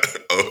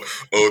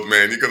 Old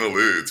man, you're gonna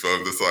lose. But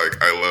I'm just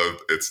like, I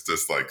love it's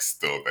just like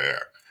still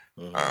there.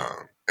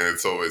 And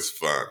it's always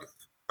fun.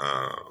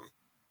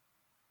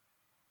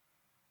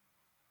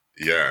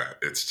 Yeah,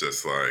 it's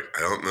just like,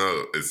 I don't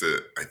know.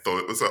 I thought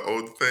it was an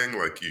old thing,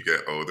 like you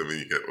get older when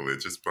you get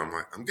religious, but I'm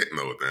like, I'm getting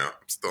old now.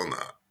 I'm still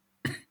not.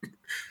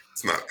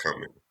 It's not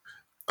coming.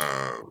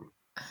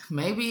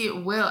 Maybe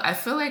it will. I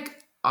feel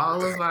like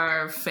all of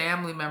our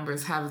family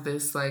members have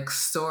this like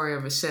story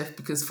of a shift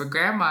because for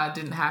grandma, it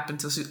didn't happen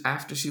till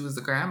after she was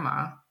a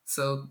grandma.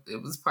 So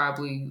it was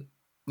probably,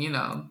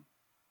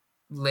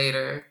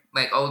 later,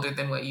 like older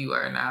than what you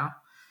are now.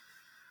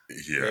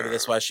 Yeah. Maybe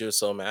that's why she was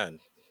so mad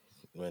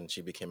when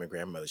she became a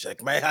grandmother. She's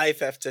like, my life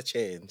have to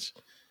change.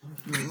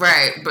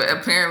 Right, but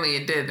apparently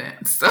it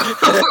didn't. So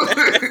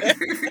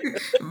apparently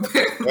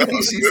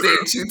she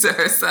stayed true to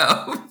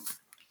herself.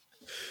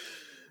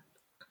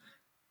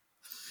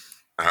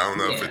 I don't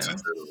know if it's a Yeah.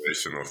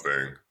 generational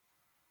thing.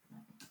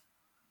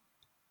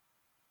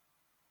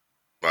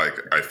 Like,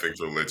 I think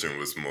religion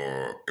was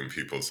more in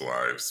people's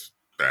lives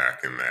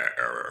back in that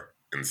era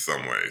in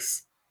some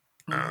ways.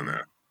 I don't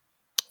know. I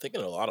think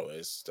in a lot of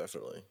ways,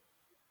 definitely.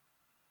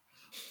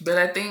 But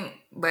I think,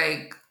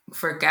 like,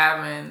 for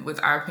Gavin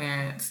with our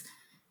parents,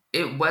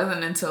 it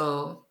wasn't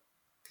until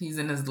he's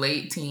in his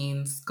late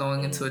teens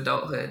going into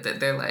adulthood that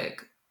they're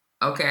like,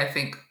 okay, I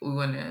think we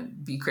want to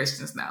be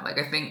Christians now. Like,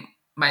 I think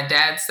my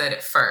dad said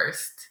it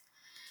first,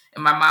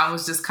 and my mom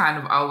was just kind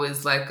of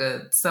always like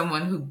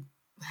someone who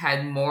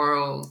had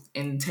moral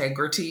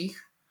integrity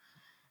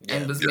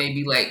and was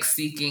maybe like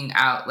seeking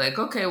out, like,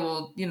 okay,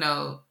 well, you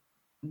know,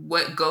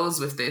 what goes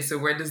with this, or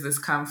where does this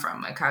come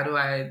from? Like, how do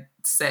I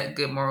set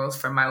good morals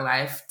for my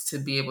life to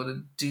be able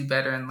to do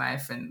better in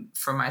life and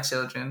for my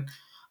children?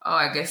 Oh,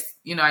 I guess,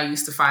 you know, I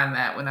used to find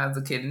that when I was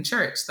a kid in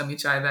church. Let me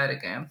try that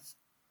again.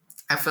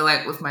 I feel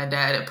like with my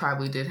dad, it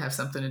probably did have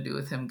something to do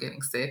with him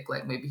getting sick.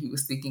 Like maybe he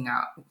was seeking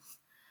out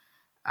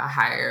a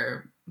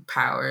higher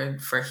power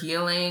for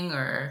healing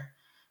or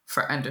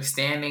for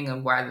understanding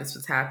of why this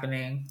was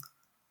happening.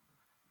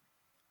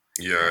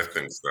 Yeah, I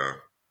think so.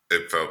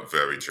 It felt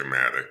very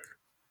dramatic.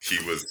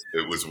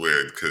 It was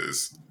weird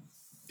because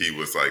he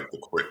was like the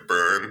quick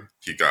burn.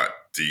 He got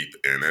deep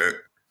in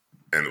it,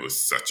 and it was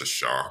such a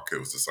shock. It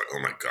was just like, oh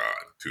my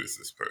God, who is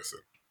this person?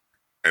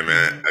 And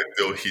then I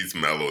feel he's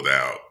mellowed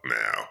out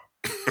now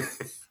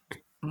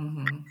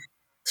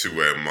to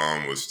where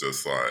mom was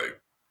just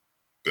like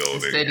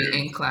building a steady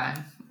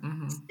incline.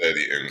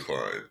 Steady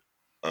incline.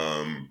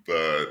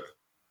 But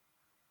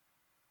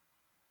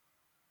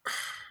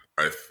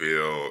I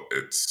feel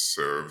it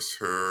serves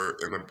her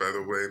in a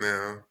better way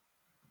now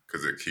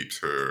because it keeps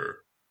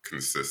her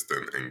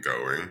consistent and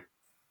going.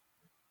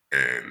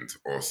 And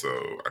also,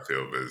 I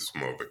feel there's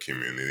more of a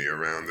community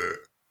around it.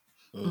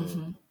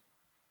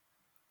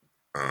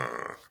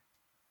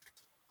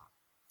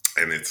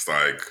 And it's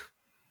like,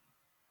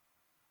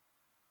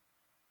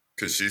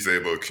 because she's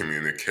able to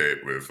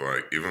communicate with,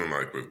 like, even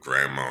like with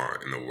grandma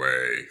in a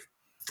way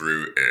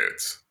through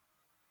it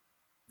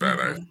that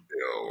I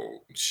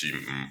feel she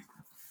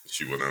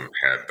wouldn't have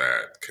had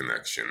that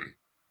connection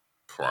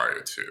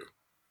prior to.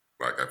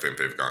 Like, I think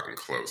they've gotten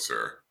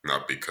closer,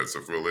 not because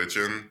of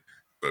religion,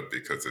 but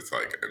because it's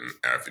like an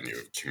avenue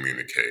of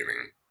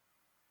communicating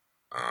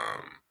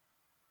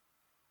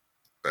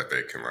that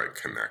they can like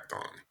connect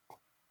on.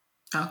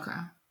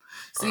 Okay.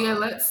 So yeah,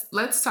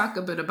 let's talk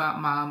a bit about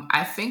mom.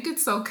 I think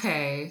it's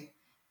okay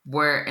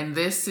where in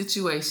this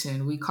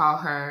situation we call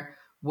her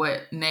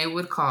what Nay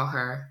would call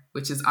her,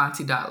 which is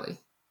Auntie Dolly.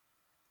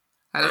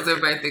 How does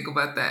everybody think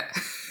about that?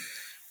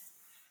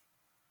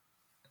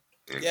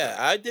 Yeah,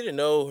 I didn't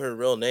know her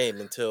real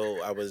name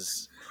until I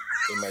was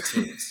in my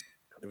teens.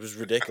 It was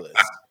ridiculous.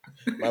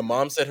 My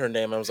mom said her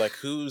name. I was like,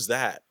 "Who's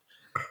that?"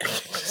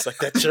 It's like,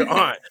 "That's your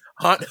aunt."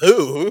 Aunt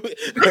who?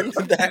 When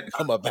did that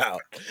come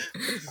about?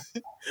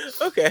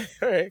 Okay,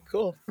 all right,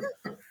 cool.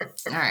 All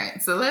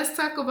right, so let's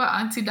talk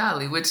about Auntie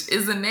Dolly, which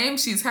is a name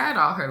she's had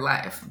all her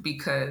life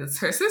because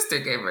her sister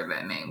gave her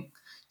that name.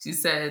 She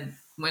said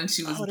when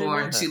she was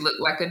born, she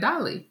looked like a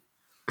dolly.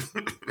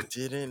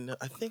 Didn't know.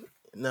 I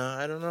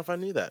don't know if I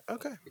knew that.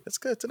 Okay, that's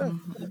good to know.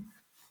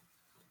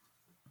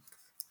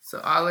 So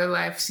all her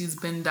life she's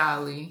been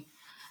Dolly.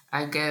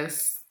 I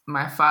guess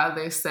my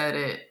father said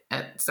it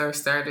or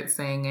started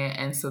saying it,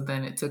 and so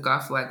then it took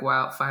off like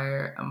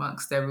wildfire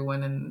amongst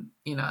everyone and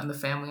in the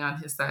family on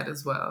his side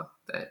as well.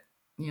 That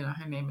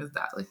her name is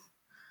Dolly.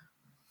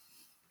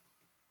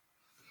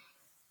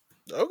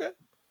 Okay.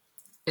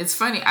 It's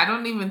funny. I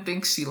don't even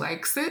think she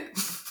likes it,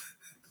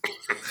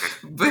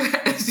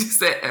 but as you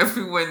said,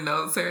 everyone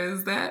knows her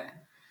as that.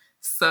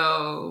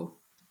 So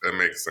that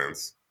makes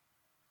sense.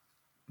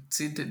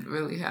 She didn't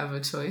really have a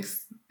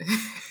choice.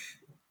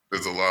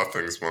 There's a lot of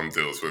things mom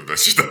deals with that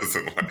she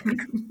doesn't like.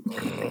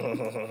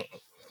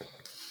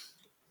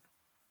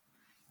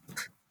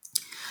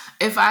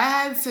 If I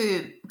had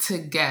to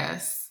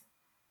guess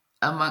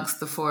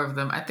amongst the four of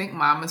them, I think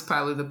mom is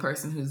probably the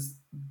person who's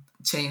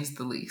changed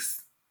the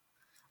least.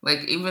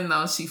 Like, even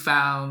though she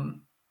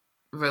found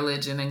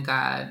religion and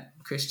God,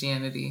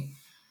 Christianity,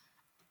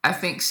 I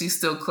think she's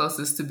still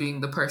closest to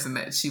being the person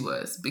that she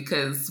was.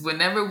 Because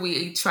whenever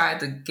we tried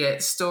to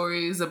get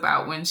stories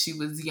about when she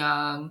was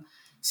young,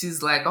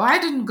 she's like, "Oh, I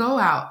didn't go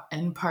out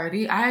and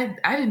party. I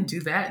didn't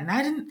do that, and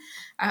I didn't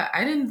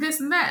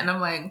this and that." And I'm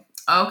like,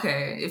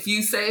 okay, if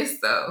you say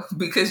so,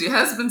 because your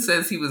husband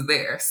says he was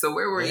there. So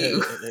where were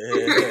you?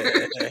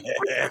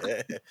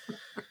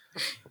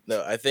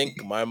 No, I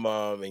think my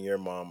mom and your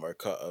mom are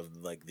cut of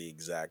like the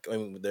exact. I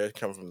mean, they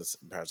come from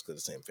practically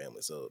the same family,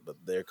 but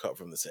they're cut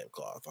from the same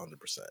cloth,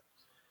 100%.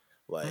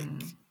 Like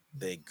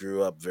They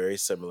grew up very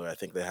similar. I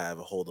think they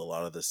hold a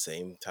lot of the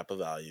same type of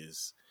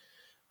values.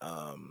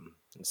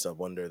 It's a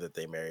wonder that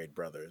they married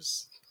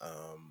brothers.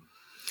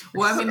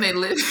 Well, I mean,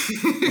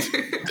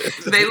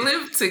 they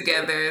lived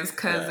together as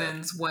Yeah.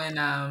 cousins when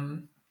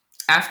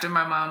after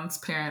my mom's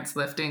parents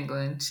left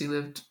England, she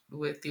lived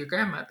with your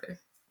grandmother.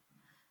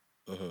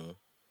 Hmm.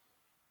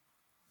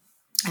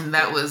 And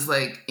that was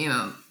like,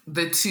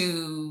 the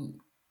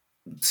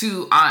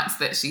two aunts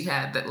that she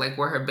had that like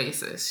were her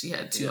basis. She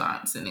had two Yeah.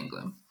 aunts in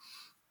England.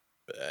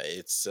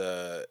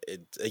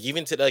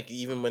 Even to like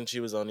even when she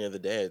was on the other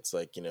day, it's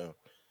like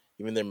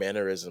even their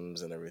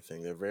mannerisms and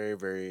everything, they're very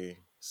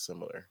very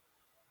similar,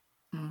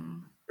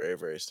 Mm. very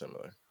very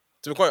similar.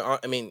 To be quite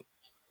honest, I mean,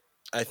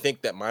 I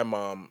think that my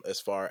mom,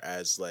 as far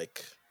as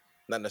like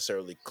not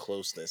necessarily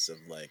closeness of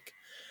like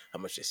how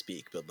much they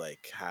speak, but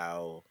like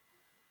how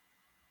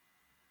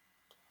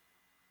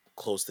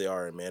close they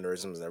are in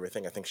mannerisms and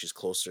everything, I think she's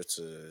closer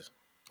to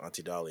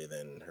Auntie Dolly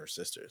than her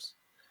sisters,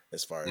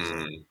 as far as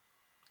like Mm.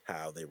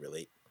 how they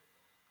relate.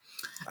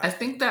 I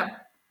think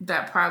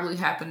that probably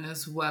happened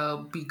as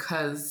well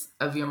because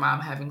of your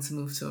mom having to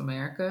move to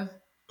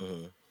America.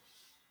 Hmm.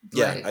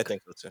 Yeah, I Like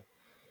think so too.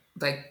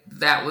 like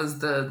that was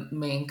the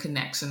main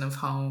connection of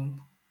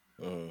home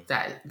Hmm.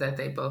 that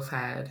they both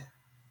had.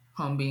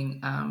 Home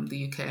being the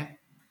UK.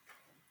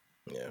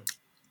 Yeah.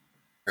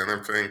 And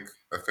I think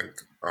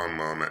our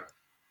mom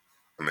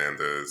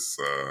Amanda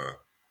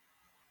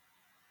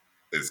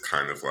is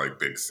kind of like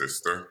big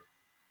sister,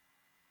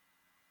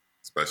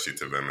 especially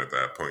to them at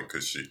that point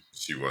because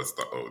she was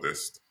the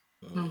oldest.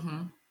 Hmm.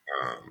 Mm-hmm.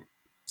 Um,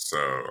 so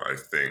I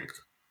think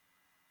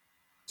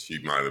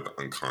she might have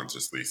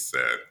unconsciously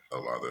set a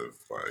lot of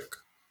like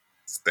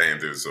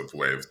standards of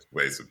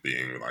ways of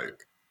being.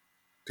 Like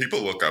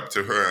people look up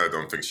to her. I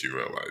don't think she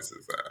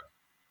realizes that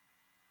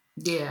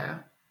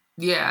Yeah.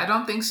 Yeah, I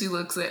don't think she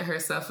looks at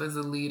herself as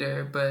a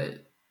leader,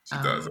 but she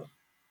doesn't,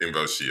 even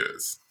though she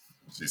is.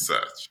 She's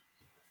such.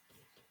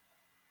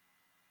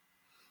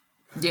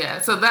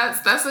 yeah, so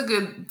that's a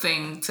good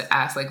thing to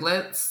ask. Like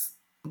let's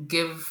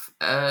give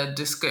a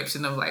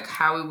description of like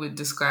how we would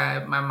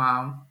describe my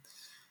mom,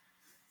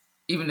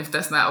 even if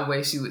that's not a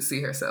way she would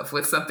see herself.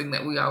 What's something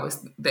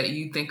that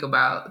you think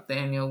about,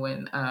 Daniel,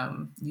 when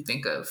you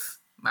think of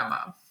my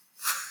mom?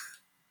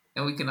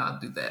 And we can all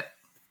do that.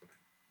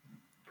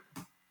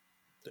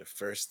 The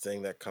first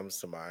thing that comes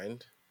to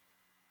mind,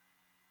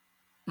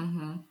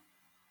 Mm-hmm.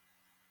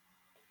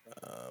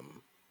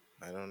 um,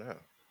 I don't know.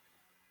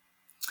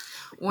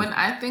 When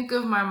I think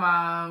of my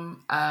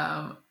mom,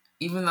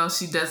 even though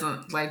she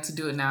doesn't like to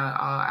do it now at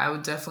all, I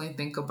would definitely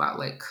think about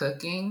like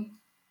cooking.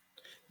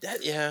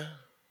 That yeah,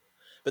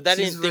 but I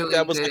She's didn't think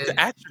that really was like the good.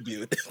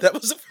 attribute. That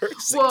was the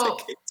first thing that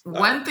Well, came to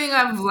mind. one thing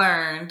I've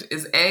learned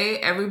is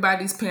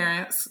everybody's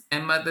parents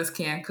and mothers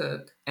can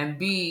cook, and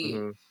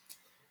B, Hmm.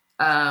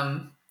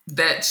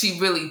 that she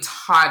really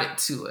taught it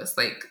to us.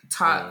 Like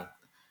taught Hmm.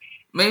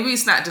 maybe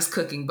it's not just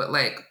cooking, but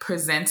like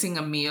presenting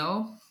a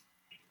meal.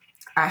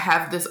 I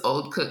have this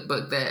old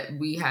cookbook that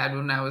we had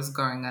when I was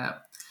growing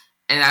up.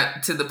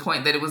 And to the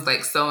point that it was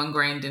like so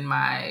ingrained in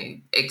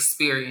my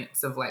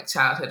experience of like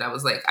childhood, I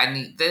was like, I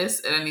need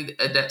this and I need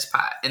a Dutch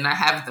pot, and I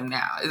have them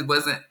now. It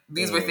wasn't;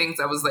 these were Hmm. things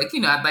I was like,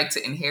 I'd like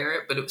to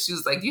inherit, but she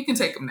was like, you can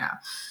take them now.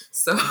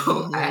 So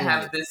I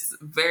have this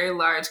very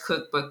large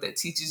cookbook that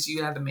teaches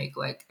you how to make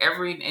like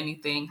every and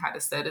anything, how to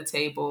set a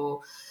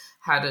table,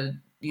 how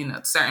to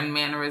certain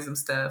mannerism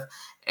stuff.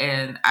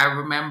 And I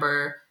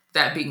remember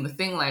that being the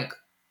thing. Like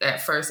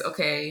at first,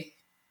 okay,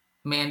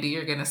 Mandy,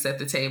 you're going to set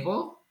the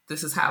table.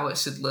 This is how it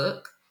should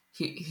look.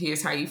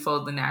 Here's how you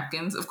fold the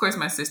napkins. Of course,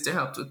 my sister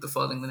helped with the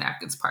folding the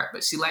napkins part,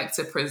 but she liked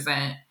to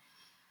present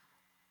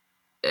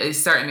a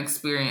certain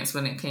experience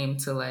when it came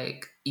to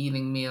like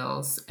eating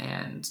meals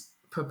and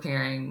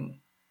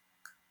preparing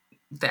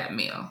that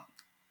meal.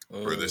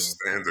 British Hmm.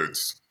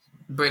 standards.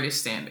 British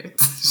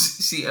standards.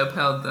 She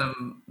upheld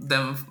them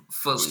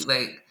fully.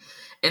 Like,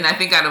 and I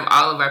think out of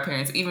all of our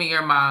parents, even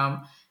your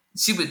mom,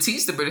 she would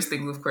teach the British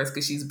things, of course,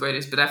 because she's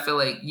British. But I feel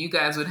like you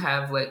guys would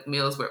have like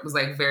meals where it was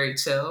like very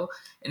chill,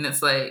 and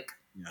it's like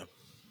Yeah.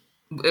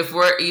 if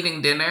we're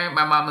eating dinner,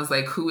 my mom is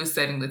like, "Who is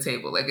setting the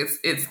table?" Like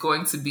it's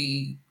going to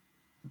be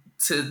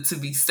to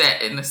be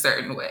set in a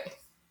certain way,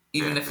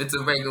 even if Mm-hmm. it's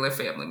a regular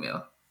family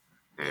meal.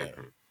 Yeah.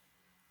 Mm-hmm.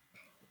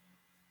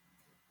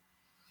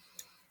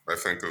 I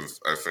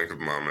think of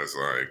mom as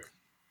like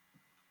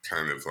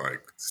kind of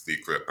like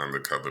secret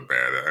undercover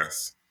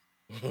badass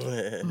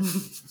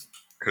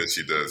because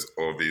she does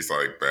all these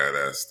like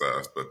badass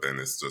stuff, but then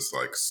it's just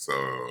like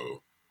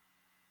so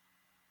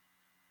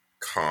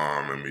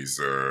calm and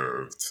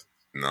reserved,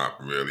 not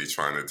really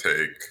trying to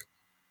take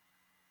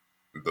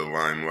the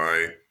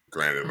limelight.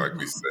 Granted, like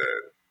we Mm-hmm.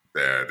 said,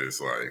 dad is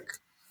like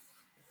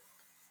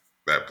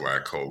that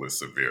black hole is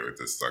severe. It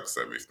just sucks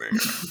everything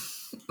out.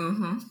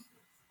 Mm-hmm.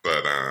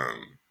 But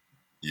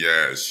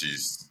yeah,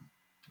 she's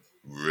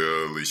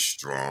really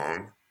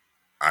strong.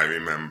 I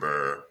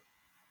remember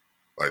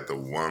like the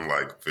one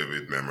like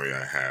vivid memory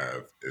I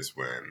have is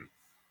when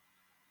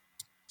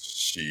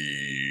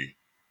she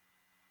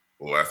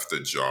left a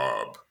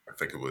job. I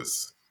think she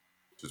was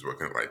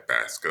working at like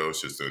Basco.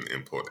 She was doing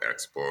import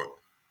export,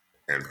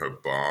 and her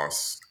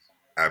boss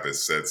either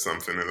said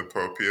something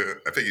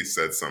inappropriate. I think he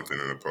said something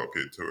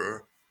inappropriate to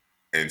her,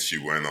 and she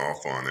went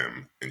off on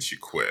him, and she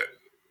quit.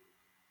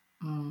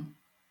 Mm.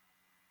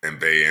 And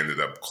they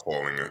ended up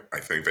calling her. I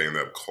think they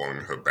ended up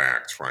calling her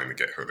back, trying to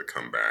get her to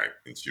come back,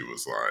 and she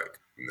was like,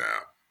 "No,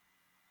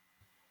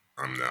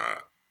 I'm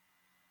not.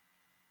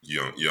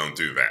 You don't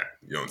do that.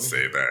 You don't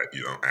say that.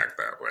 You don't act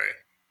that way."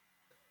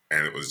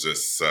 And it was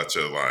just such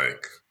a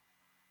like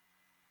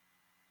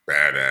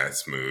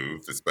badass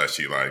move,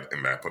 especially like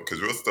in that point, because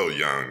we were still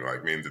young.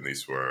 Like me and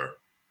Denise were,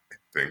 I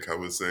think I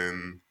was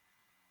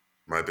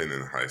might have been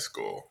in high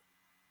school,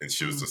 and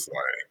she was just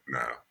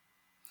like, "No."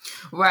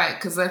 Right,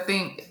 because I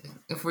think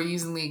if we're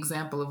using the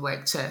example of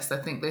like chess, I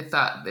think they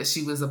thought that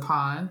she was a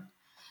pawn,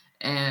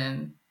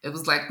 and it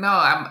was like, no,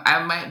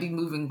 I might be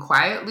moving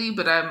quietly,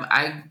 but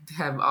I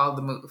have all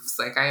the moves.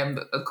 Like I am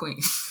a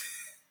queen.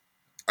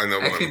 I know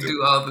I what can I'm doing.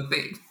 do all the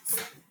things,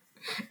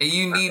 and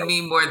you need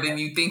me more than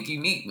you think you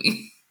need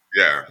me.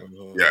 Yeah,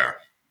 yeah.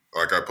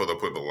 Like I put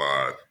up with a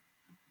lot,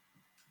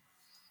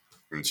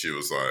 and she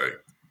was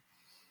like,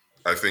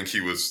 I think he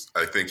was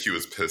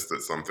pissed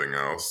at something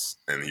else,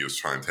 and he was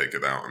trying to take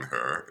it out on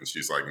her, and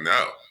she's like,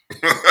 "No."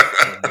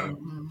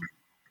 Mm-hmm.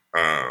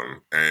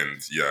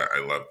 And yeah, I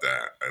love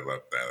that. I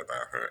love that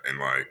about her. And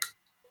like,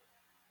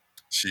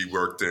 she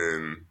went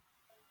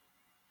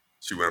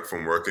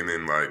from working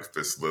in like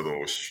this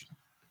little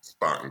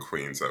spot in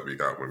Queens that we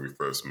got when we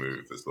first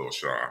moved, this little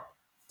shop,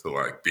 to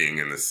like being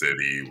in the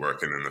city,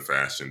 working in the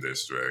fashion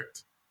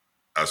district.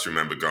 I just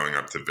remember going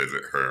up to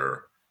visit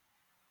her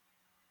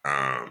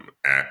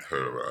at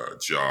her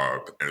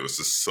job, and it was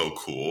just so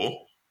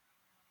cool.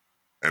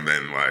 And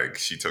then like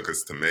she took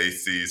us to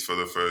Macy's for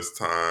the first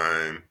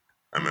time.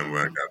 I remember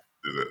when I got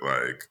to do it,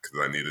 like, because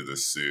I needed a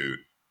suit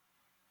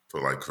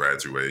for like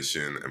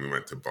graduation, and we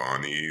went to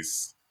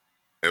Bonnie's.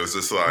 It was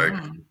just like,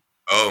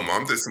 oh,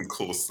 mom did some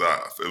cool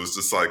stuff. It was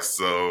just like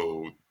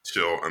so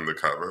chill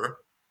undercover,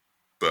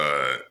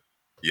 but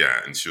yeah.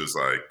 And she was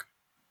like,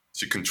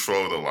 she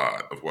controlled a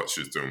lot of what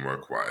she was doing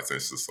work wise. And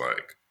it's just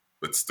like,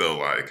 but still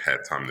like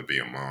had time to be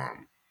a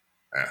mom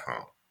at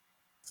home.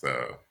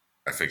 So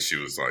I think she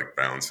was like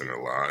bouncing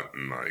a lot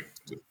and like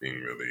just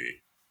being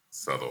really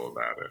subtle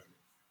about it.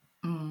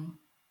 Mm.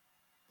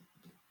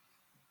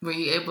 Were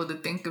you able to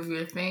think of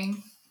your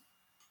thing,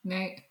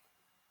 Nate?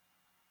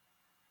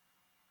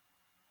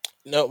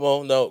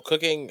 No.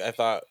 Cooking, I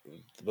thought,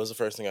 was the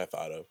first thing I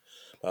thought of.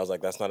 But I was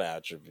like, that's not an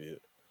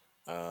attribute.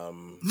 I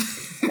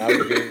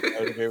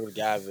would agree with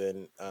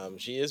Gavin.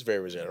 She is very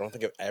reserved. I don't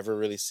think I've ever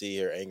really see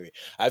her angry.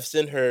 I've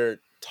seen her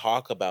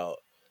talk about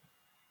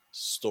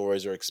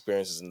stories or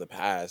experiences in the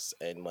past,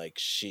 and like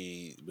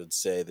she would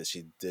say that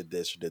she did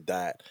this or did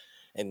that,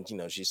 and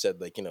she said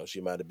like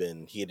she might have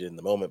been heated in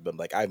the moment, but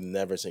like I've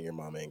never seen your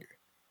mom angry.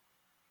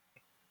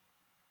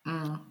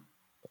 I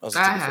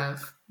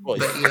have, well,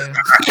 but yeah.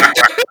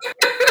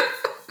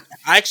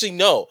 Actually,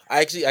 no.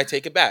 I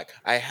take it back.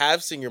 I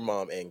have seen your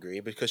mom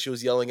angry because she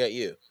was yelling at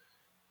you.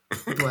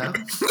 Well,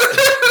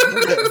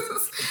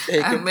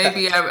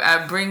 maybe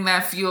I bring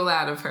that fuel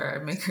out of her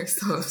and make her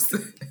so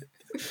upset.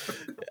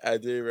 I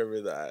do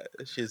remember that.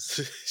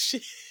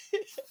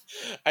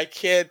 I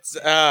can't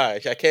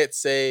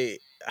say.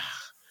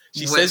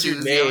 She what says she your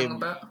was name. yelling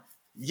about?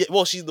 Yeah,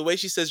 well, the way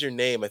she says your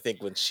name. I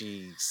think when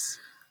she's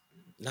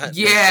not.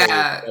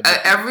 Yeah,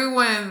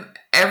 everyone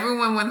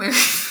when they're.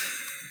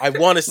 I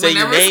want to say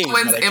your name.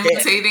 Whenever someone's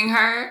imitating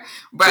her,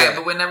 right? Yeah.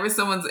 But whenever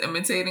someone's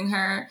imitating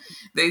her,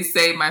 they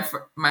say my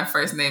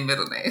first name,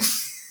 middle name.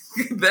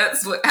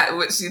 That's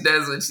what she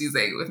does when she's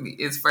angry with me.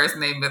 Is first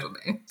name, middle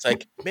name. It's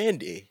like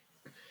Mandy.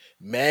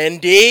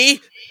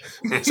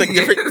 It's like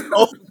different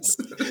tones,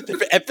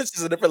 different emphasis,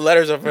 and different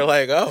letters. Of her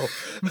like, oh.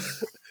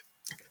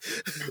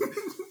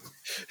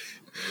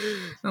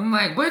 I'm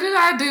like, what did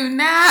I do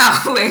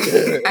now? Like,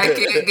 I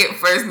can't get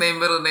first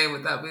name, middle name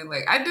without being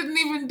like, I didn't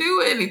even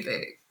do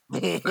anything. So,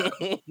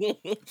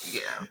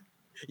 yeah.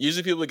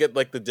 Usually people get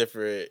like the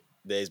different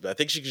days, but I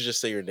think she could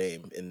just say your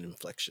name in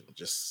inflection.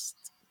 Just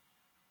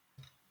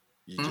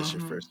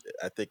your first.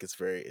 I think it's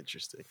very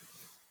interesting.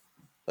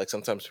 Like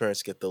sometimes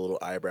parents get the little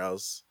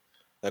eyebrows.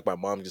 Like my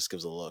mom just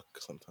gives a look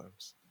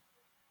sometimes.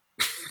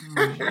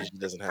 She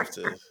doesn't have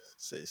to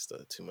say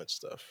too much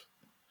stuff.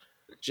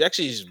 She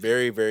actually is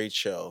very, very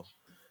chill,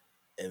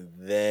 and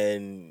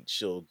then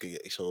she'll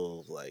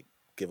like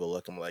give a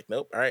look. I'm like,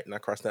 nope, all right,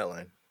 not crossing that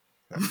line.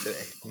 Not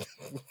today.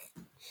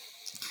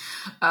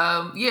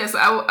 Yes,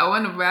 I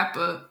want to wrap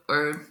up,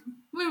 or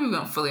maybe we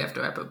don't fully have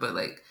to wrap up, but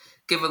like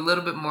give a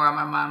little bit more on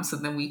my mom, so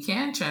then we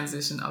can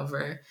transition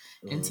over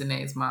into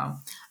Nate's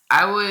mom.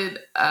 I would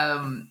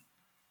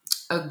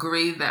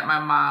agree that my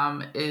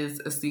mom is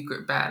a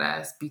secret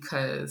badass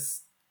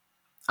because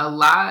a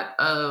lot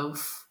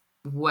of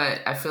what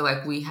I feel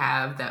like we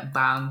have that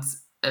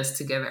bonds us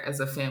together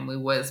as a family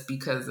was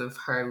because of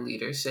her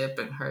leadership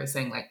and her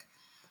saying like,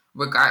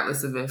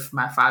 regardless of if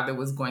my father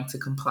was going to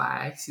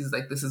comply, she's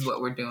like, this is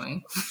what we're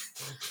doing.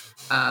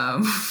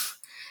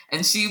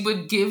 And she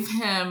would give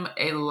him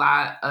a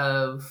lot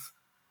of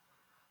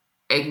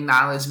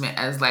acknowledgement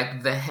as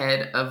like the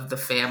head of the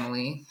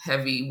family,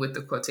 heavy with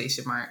the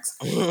quotation marks,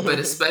 but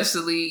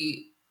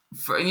especially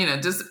for, you know,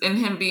 just in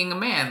him being a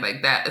man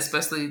like that,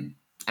 especially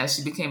as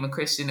she became a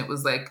Christian, it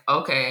was like,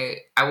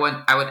 okay, I would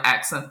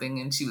ask something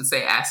and she would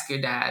say, ask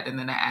your dad. And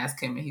then I ask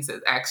him and he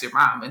says, ask your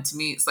mom. And to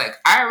me, it's like,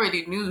 I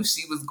already knew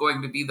she was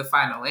going to be the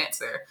final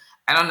answer.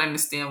 I don't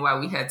understand why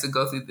we had to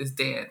go through this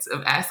dance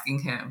of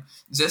asking him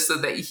just so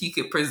that he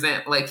could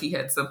present like he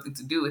had something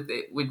to do with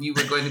it when you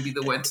were going to be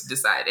the one to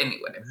decide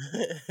anyway.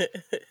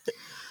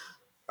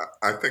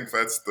 I think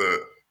that's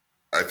the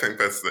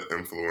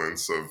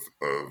influence of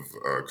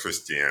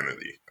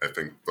Christianity. I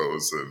think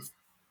those of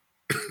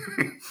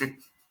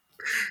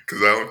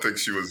because I don't think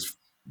she was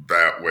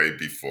that way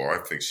before. I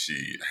think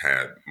she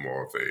had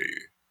more of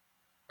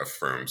a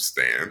firm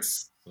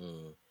stance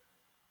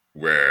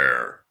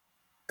where,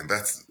 and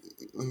that's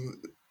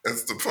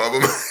the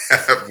problem I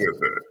have with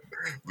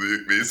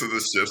it. These are the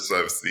shifts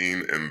I've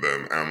seen in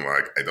them. I'm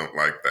like, I don't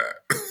like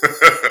that.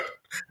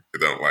 I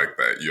don't like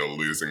that. You're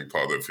losing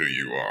part of who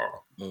you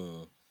are.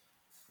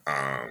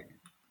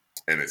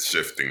 And it's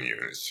shifting you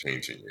and it's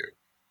changing you.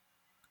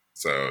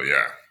 So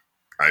yeah,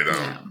 I don't.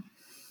 Yeah.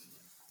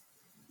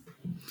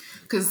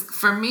 Because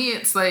for me,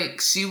 it's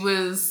like she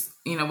was,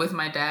 you know, with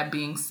my dad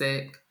being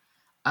sick,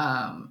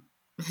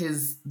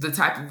 the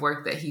type of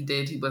work that he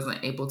did, he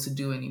wasn't able to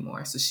do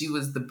anymore. So she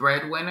was the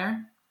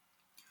breadwinner.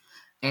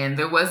 And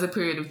there was a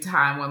period of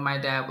time when my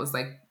dad was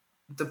like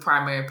the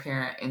primary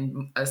parent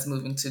and us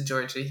moving to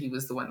Georgia, he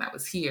was the one that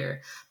was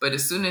here. But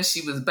as soon as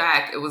she was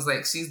back, it was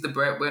like she's the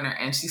breadwinner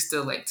and she's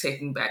still like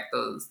taking back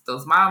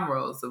those mom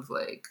roles of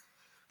like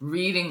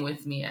reading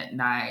with me at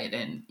night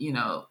and, you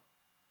know,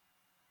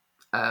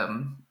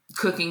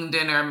 cooking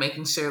dinner,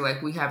 making sure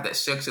like we have that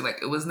structure. Like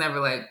it was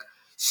never like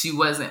she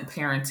wasn't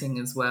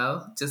parenting as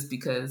well, just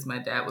because my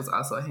dad was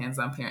also a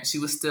hands-on parent. She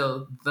was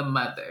still the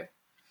mother.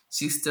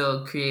 She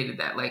still created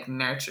that like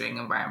nurturing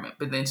environment,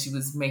 but then she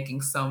was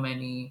making so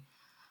many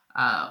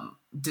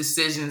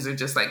decisions or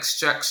just like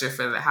structure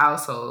for the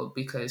household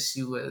because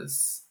she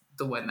was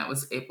the one that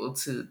was able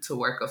to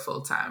work a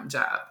full-time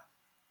job.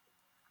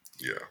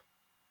 Yeah.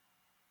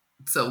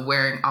 So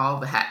wearing all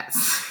the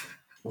hats.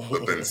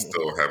 But then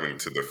still having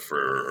to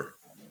defer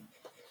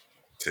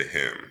to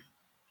him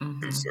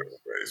in certain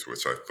ways,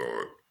 which I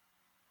thought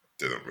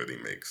didn't really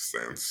make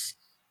sense.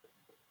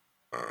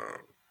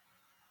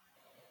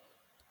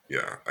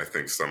 Yeah, I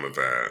think some of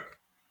that,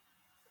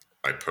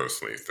 I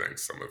personally think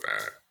some of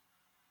that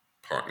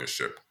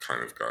partnership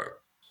kind of got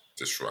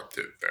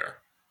disrupted there.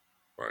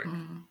 Like,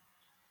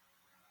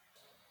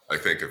 I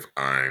think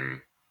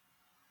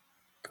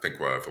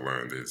what I've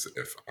learned is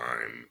if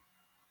I'm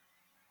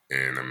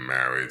in a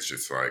marriage,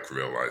 it's like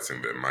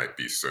realizing there might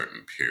be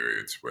certain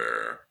periods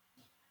where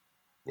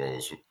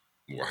roles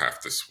will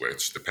have to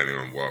switch depending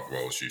on what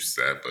roles you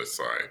set. But it's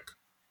like,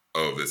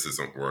 oh, this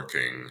isn't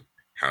working.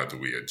 How do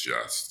we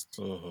adjust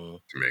to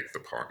make the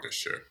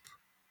partnership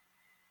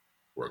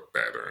work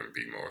better and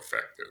be more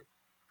effective?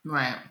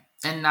 Right.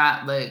 And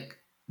not like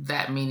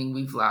that meaning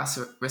we've lost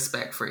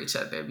respect for each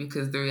other,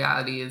 because the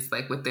reality is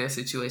like with their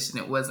situation,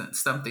 it wasn't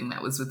something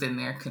that was within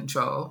their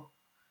control.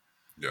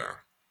 Yeah.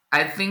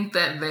 I think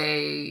that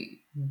they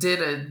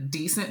did a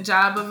decent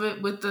job of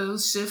it with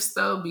those shifts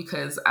though,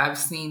 because I've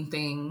seen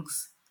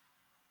things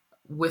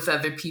with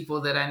other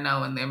people that I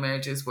know in their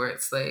marriages where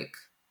it's like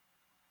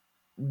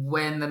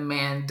when the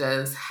man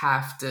does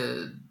have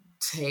to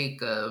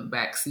take a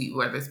backseat,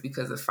 whether it's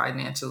because of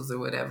financials or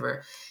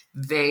whatever,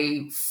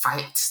 they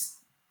fight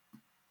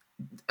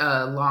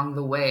along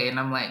the way. And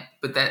I'm like,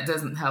 but that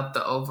doesn't help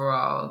the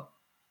overall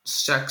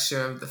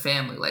structure of the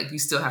family. Like you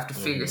still have to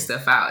figure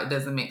stuff out. It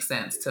doesn't make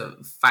sense to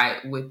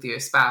fight with your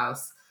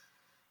spouse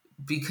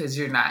because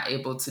you're not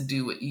able to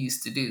do what you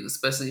used to do,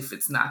 especially if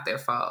it's not their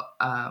fault.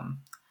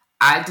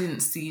 I didn't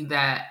see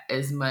that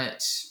as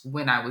much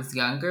when I was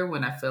younger,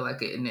 when I feel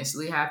like it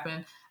initially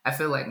happened. I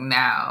feel like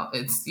now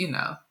it's, you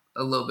know,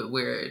 a little bit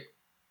weird,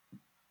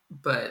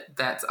 but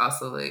that's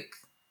also like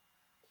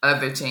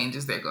other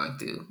changes they're going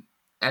through.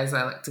 As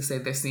I like to say,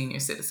 they're senior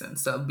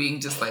citizens. So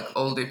being just like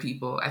older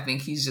people, I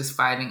think he's just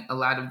fighting a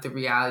lot of the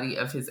reality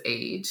of his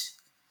age.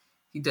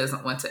 He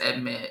doesn't want to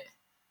admit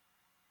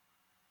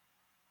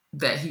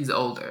that he's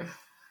older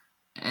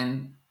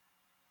and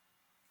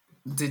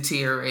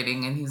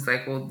deteriorating, and he's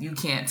like, well, you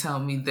can't tell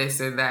me this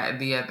or that or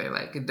the other.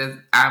 Like it does.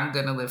 I'm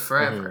gonna live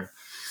forever.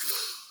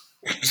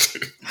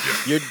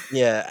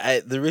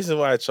 The reason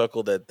why I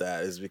chuckled at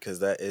that is because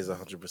that is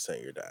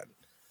 100% your dad.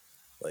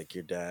 Like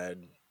your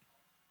dad.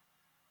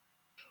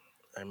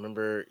 I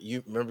remember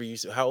you.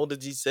 How old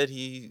did he said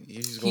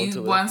he's going to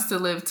live? He wants to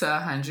live to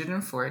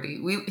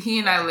 140. He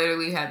and I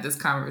literally had this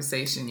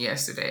conversation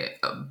yesterday,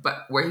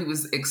 but where he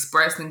was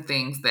expressing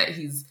things that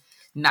he's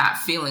not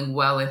feeling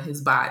well in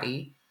his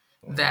body,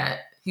 that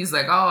he's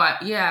like, oh,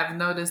 yeah, I've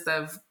noticed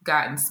I've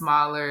gotten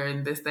smaller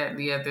and this, that, and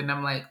the other. And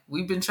I'm like,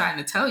 we've been trying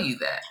to tell you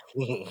that.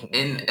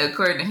 And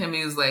according to him,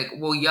 he was like,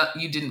 well,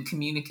 you didn't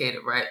communicate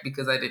it right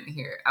because I didn't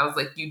hear it. I was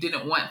like, you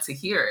didn't want to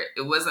hear it.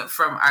 It wasn't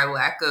from our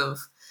lack of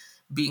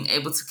being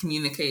able to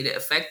communicate it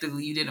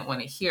effectively. You didn't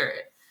want to hear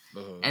it.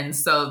 And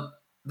so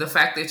the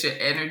fact that your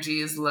energy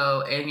is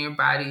low and your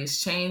body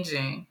is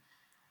changing,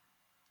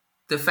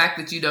 the fact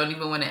that you don't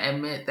even want to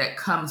admit that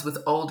comes with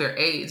older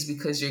age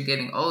because you're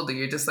getting older.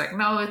 You're just like,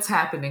 no, it's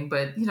happening.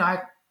 But,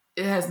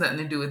 it has nothing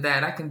to do with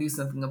that. I can do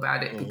something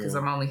about it because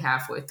I'm only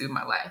halfway through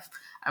my life.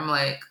 I'm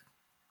like,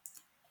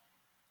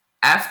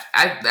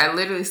 I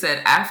literally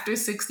said after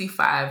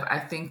 65, I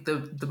think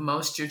the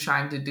most you're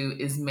trying to do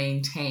is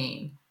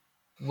maintain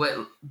what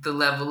the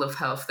level of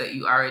health that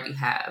you already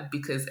have,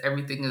 because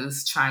everything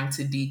is trying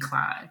to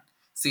decline.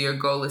 So your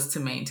goal is to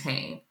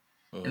maintain.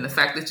 And the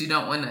fact that you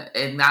don't want to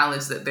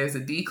acknowledge that there's a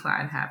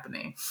decline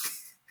happening,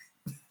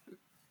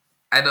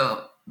 I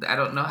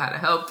don't know how to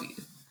help you.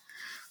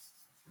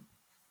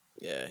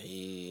 Yeah,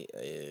 he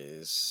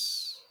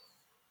is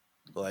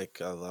like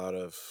a lot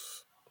of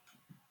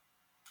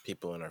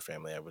people in our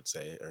family, I would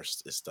say,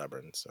 is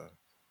stubborn. So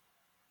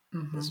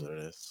that's what it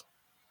is.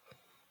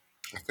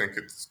 I think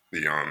it's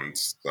beyond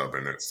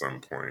stubborn at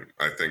some point.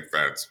 I think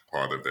that's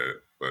part of it,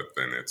 but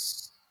then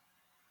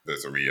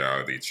there's a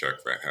reality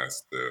check that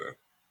has to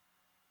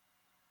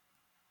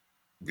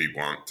be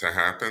want to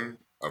happen.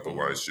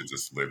 Otherwise, you're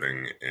just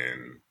living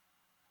in,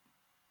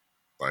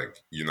 like,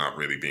 you're not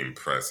really being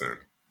present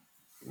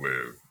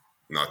with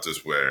not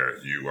just where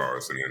you are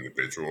as an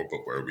individual,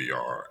 but where we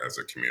are as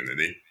a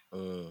community.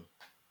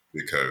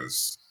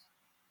 Because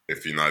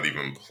if you're not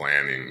even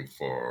planning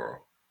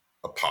for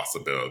a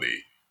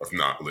possibility of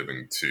not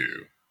living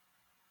to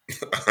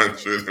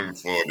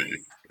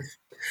 140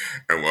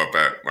 and what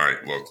that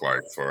might look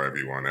like for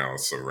everyone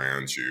else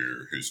around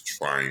you who's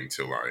trying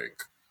to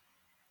like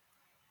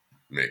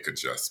make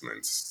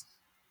adjustments,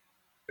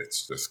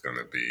 it's just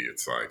gonna be,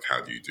 it's like,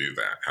 how do you do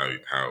that?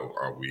 How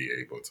are we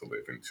able to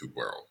live in two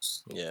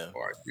worlds? Yeah.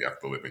 Like, you have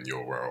to live in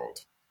your world,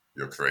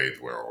 your created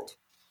world,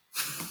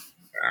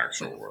 the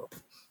actual world.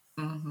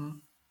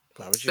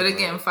 But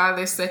again,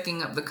 Father's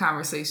sucking up the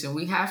conversation.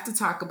 We have to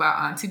talk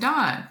about Auntie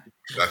Dawn.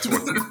 That's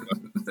what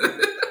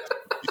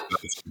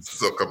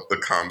suck up the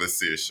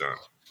conversation.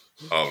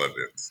 All of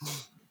it.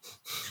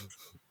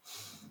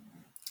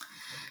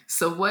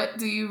 So what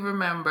do you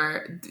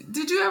remember?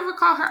 Did you ever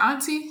call her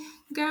Auntie,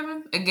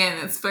 Gavin? Again,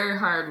 it's very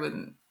hard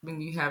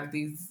when you have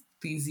these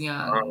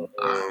young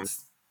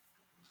aunts.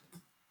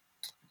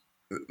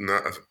 No,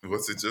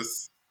 was it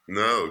just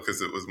no?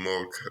 Because it was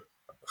more.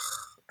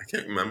 I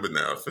can't remember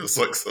now. It feels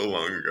like so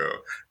long ago.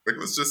 I think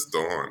it was just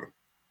Dawn.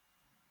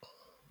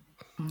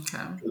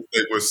 Okay.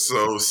 They were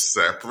so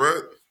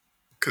separate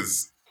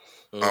because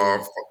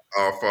our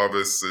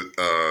father's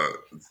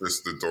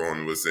sister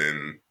Dawn was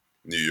in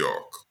New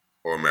York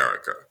or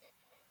America,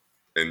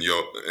 and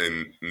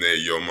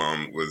your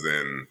mom was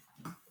in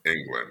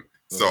England.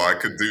 So I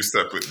could do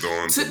separate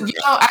Dawns.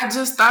 I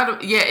just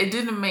thought, it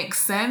didn't make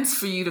sense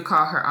for you to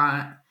call her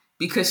aunt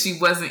because she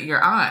wasn't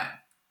your aunt.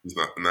 She's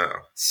not now.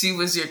 She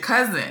was your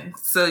cousin.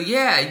 So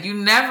you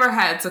never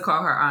had to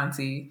call her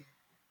auntie,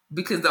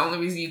 because the only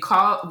reason you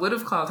would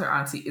have called her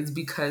auntie is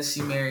because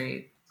she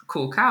married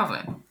Cool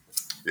Calvin.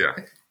 Yeah.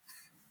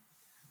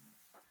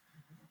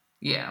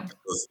 Yeah.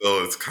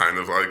 So it's kind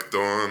of like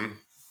Dawn.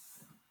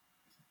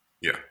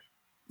 Yeah.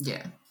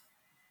 Yeah.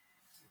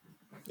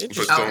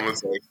 But Dawn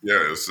was like,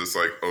 it was just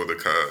like, the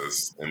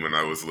cuz. And when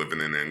I was living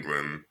in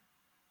England,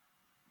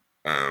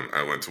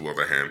 I went to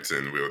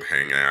Wolverhampton. We would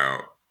hang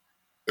out.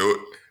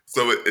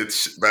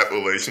 That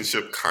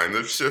relationship kind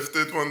of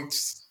shifted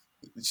once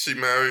she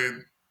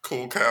married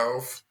Cool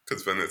Calv,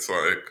 because then it's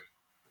like,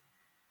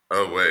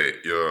 oh wait,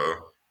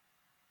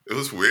 it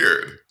was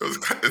weird.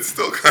 It's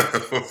still kind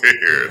of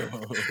weird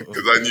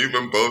because I knew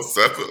them both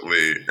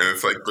separately, and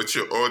it's like, but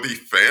you're already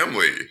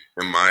family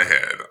in my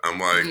head. I'm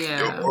like,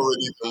 you're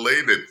already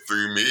related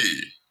through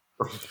me.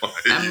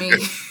 I mean,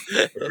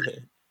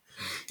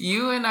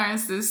 you and our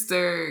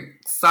sister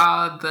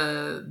saw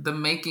the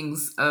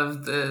makings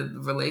of the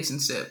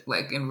relationship,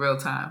 like, in real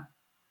time.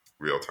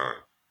 Real time.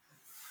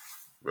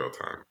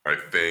 I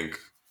think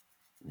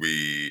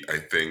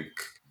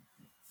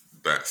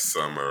that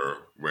summer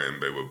when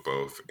they were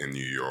both in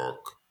New York,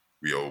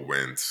 we all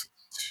went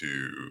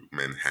to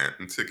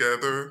Manhattan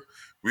together.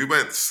 We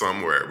went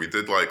somewhere. We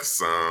did like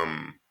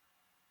some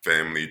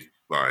family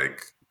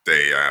like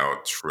day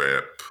out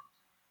trip,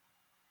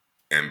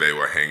 and they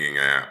were hanging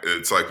out.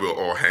 It's like we were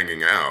all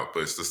hanging out,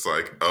 but it's just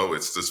like,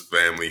 it's just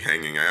family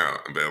hanging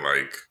out, and they're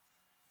like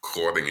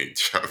courting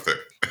each other.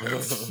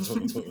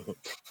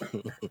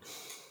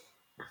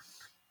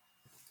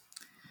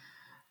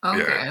 Okay.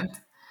 Yeah.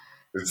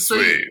 It's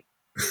sweet.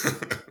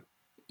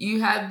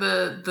 You had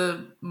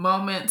the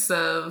moments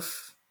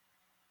of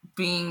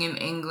being in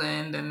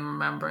England and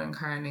remembering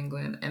her in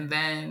England, and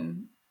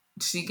then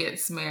she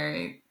gets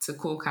married to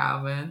Cool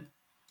Calvin.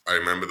 I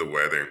remember the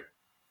wedding.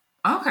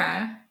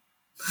 Okay.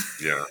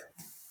 Yeah.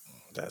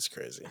 That's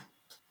crazy.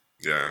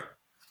 Yeah.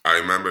 I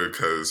remember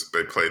because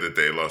they played a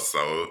De La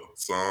Soul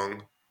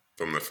song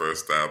from the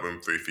first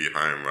album, 3 Feet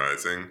High and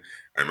Rising.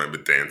 I remember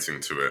dancing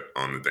to it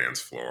on the dance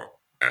floor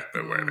at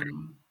their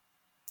wedding.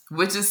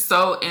 Which is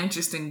so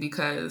interesting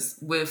because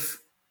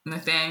with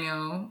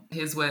Nathaniel,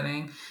 his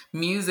wedding,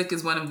 music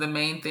is one of the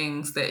main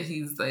things that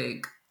he's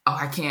like, oh,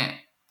 I can't,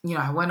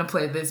 I want to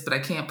play this, but I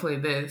can't play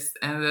this,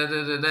 and da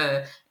da da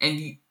da.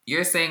 And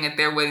you're saying at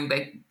their wedding,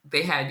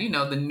 they had,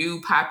 the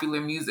new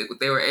popular music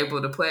they were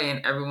able to play,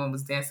 and everyone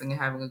was dancing and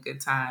having a good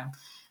time.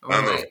 I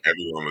don't know if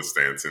everyone was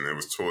dancing. It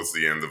was towards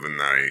the end of the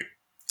night.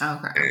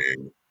 Okay.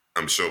 And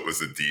I'm sure it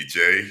was a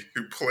DJ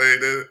who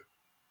played it,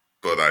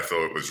 but I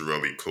thought it was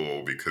really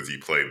cool because he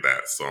played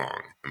that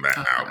song, and that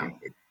album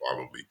had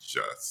probably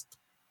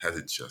had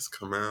it just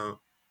come out?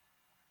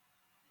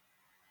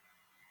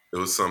 It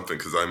was something,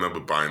 because I remember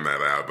buying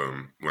that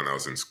album when I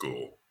was in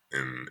school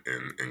in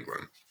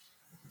England.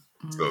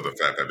 So the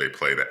fact that they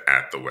played it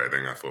at the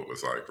wedding, I thought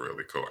was like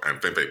really cool. I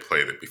think they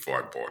played it before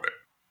I bought it,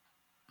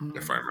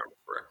 if I remember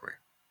correctly.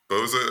 But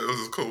it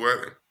was a cool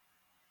wedding.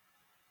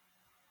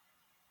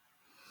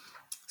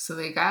 So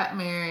they got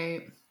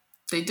married.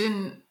 They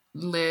didn't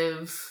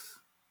live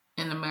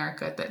in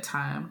America at that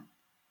time.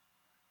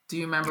 Do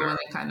you remember when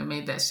they kind of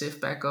made that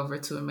shift back over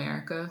to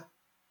America?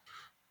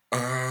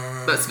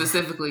 But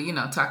specifically,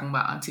 talking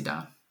about Auntie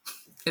Dawn.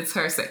 It's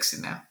her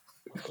section now.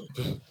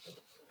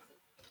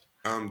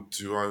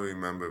 Do I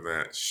remember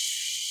that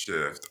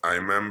shift? I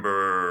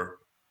remember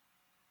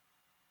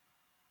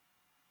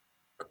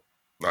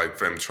like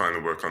them trying to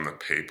work on the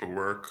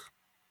paperwork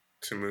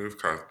to move.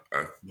 Cause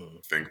I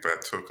think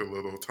that took a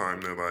little time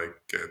to like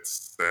get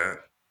set.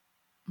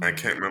 I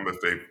can't remember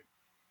if they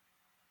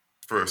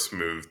first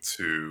moved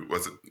to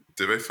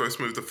did they first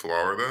move to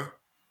Florida?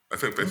 I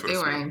think they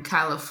were in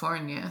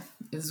California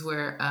is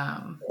where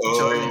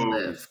Jordan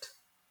lived.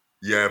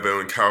 Yeah, they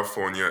were in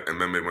California,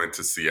 and then they went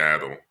to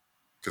Seattle.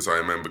 Because I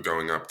remember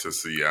going up to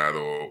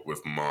Seattle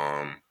with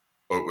Mom.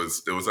 Or it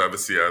was either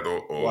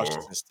Seattle or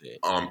Washington State.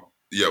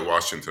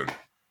 Washington.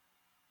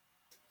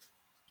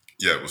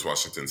 Yeah, it was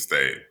Washington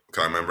State.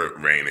 Because I remember it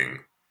raining,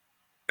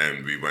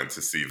 and we went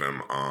to see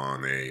them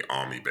on a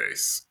Army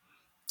base.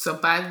 So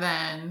by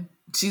then,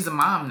 she's a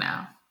mom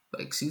now.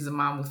 Like, she's a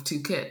mom with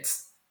 2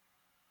 kids.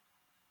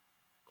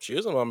 She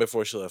was a mom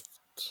before she left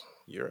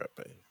Europe,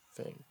 I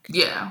think.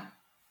 Yeah.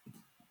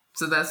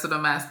 So that's what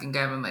I'm asking,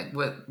 Gavin. Like,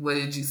 what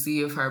did you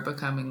see of her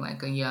becoming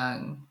like a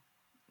young,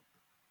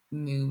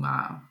 new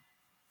mom?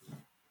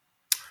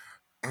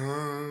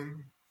 I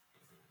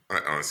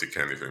honestly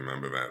can't even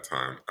remember that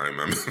time. I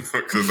remember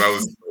because I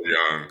was so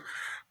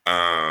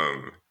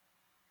young.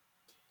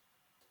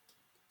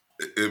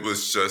 It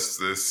was just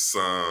this.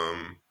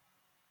 I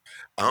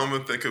don't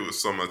even think it was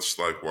so much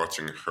like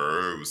watching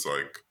her. It was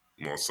like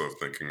more so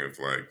thinking of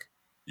like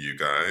you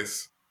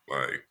guys,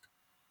 like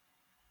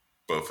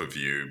both of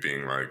you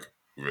being like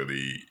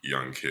really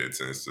young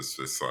kids, and it's just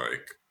this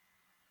like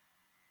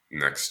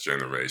next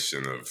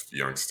generation of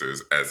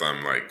youngsters. As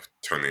I'm like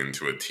turning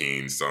into a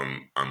teen, so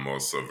I'm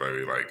also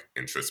very like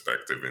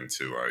introspective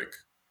into like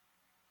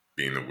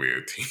being a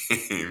weird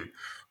teen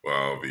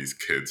while these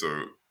kids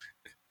are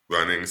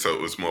running. So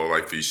it was more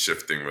like these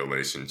shifting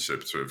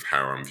relationships with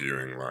how I'm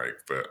viewing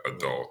like the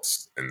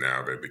adults, and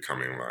now they're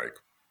becoming like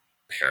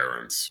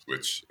parents,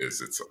 which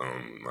is its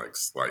own like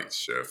slight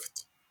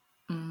shift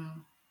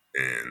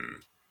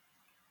in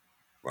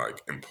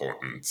like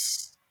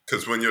importance.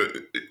 Because when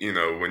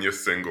you're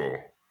single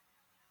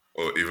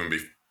or even be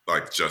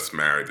like just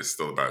married, it's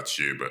still about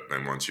you. But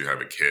then once you have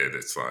a kid,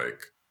 it's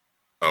like,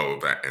 oh,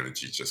 that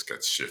energy just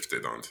gets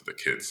shifted onto the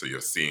kids. So you're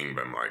seeing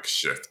them like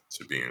shift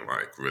to being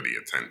like really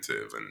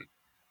attentive. And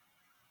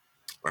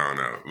I don't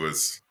know, it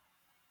was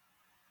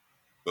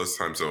those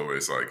times are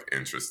always like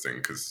interesting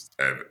because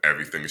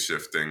everything's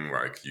shifting,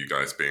 like you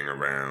guys being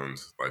around,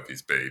 like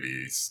these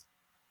babies,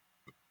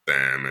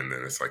 them, and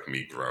then it's like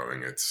me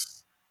growing.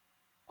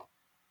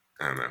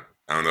 I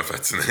don't know if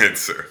that's an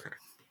answer.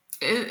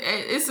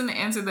 It's an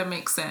answer that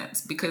makes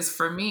sense because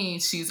for me,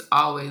 she's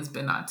always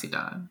been Auntie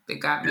Dawn. They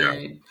got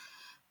married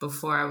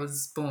before I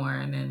was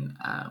born, and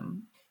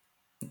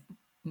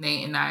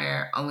Nate and I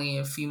are only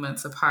a few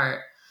months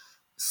apart.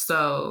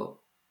 So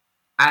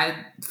I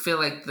feel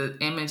like the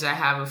image I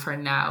have of her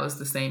now is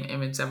the same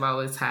image I've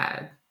always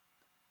had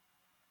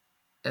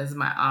as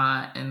my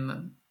aunt,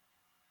 and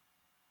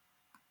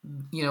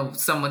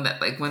someone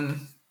that like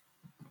when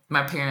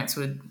my parents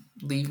would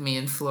leave me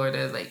in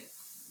Florida, like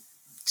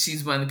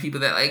she's one of the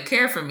people that like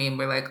care for me, and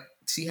we're like,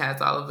 she has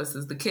all of us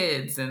as the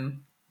kids.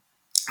 And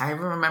I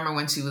even remember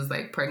when she was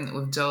like pregnant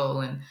with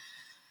Joel, and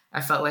I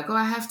felt like,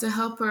 I have to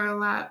help her a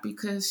lot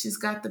because she's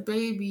got the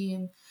baby,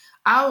 and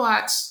I'll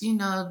watch,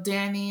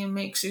 Danny and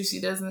make sure she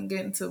doesn't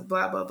get into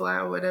blah, blah, blah,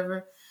 or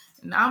whatever.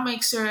 And I'll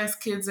make sure us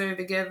kids are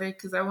together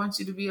because I want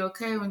you to be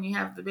okay when you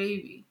have the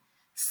baby.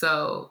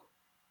 So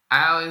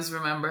I always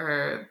remember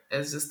her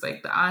as just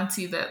like the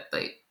auntie that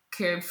like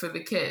cared for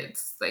the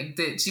kids. Like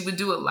she would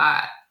do a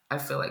lot, I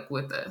feel like,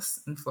 with us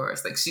and for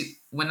us. Like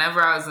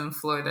whenever I was in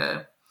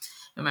Florida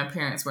and my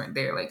parents weren't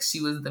there, like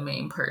she was the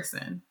main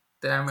person.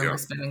 that I remember Yeah.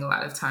 spending a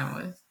lot of time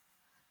with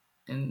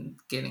and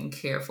getting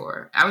care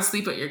for. I would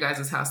sleep at your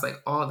guys' house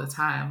like all the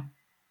time.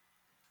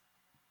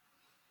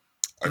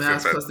 I I was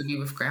think that supposed to be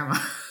with grandma.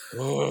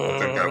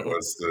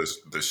 was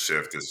the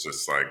shift. It's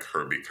just like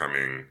her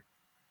becoming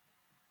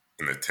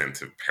an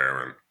attentive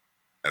parent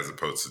as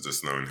opposed to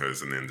just knowing her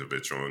as an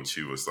individual. And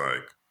she was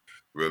like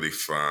really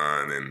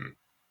fun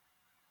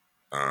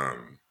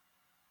and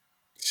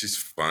she's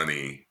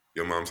funny.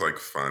 Your mom's like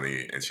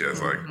funny and she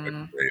has like a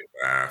great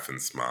laugh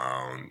and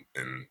smile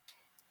and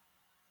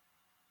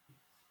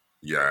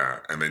yeah,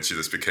 and then she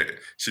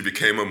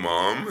became a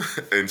mom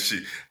and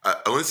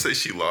I wouldn't say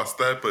she lost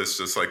that, but it's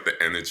just like the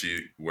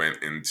energy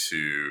went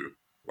into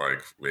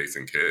like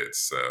raising kids.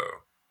 So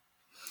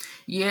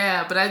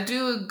Yeah, but I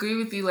do agree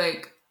with you.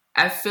 Like,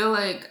 I feel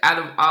like out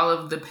of all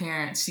of the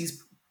parents,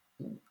 she's,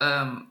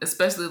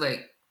 especially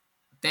like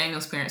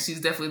Daniel's parents,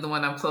 she's definitely the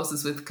one I'm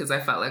closest with because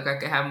I felt like I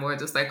could have more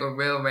just like a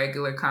real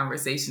regular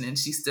conversation and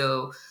she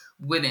still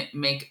wouldn't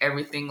make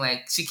everything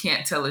like she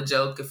can't tell a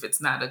joke if it's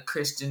not a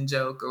Christian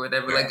joke or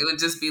whatever. Yeah. Like, it would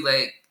just be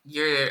like,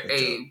 you're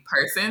a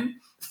person.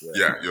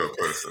 yeah, you're a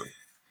person.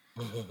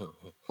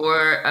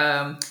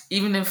 Or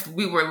even if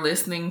we were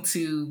listening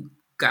to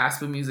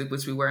gospel music,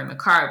 which we were in the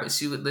car, but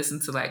she would listen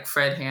to like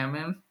Fred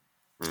Hammond.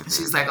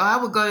 She's like, oh, I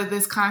would go to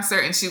this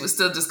concert. And she would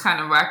still just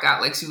kind of rock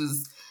out like she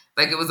was,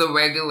 like it was a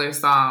regular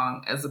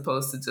song as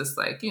opposed to just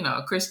like, you know,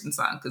 a Christian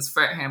song. Because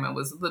Fred Hammond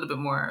was a little bit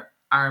more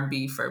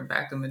R&B for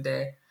back in the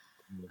day.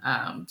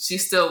 She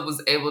still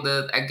was able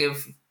to, I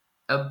give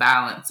a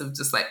balance of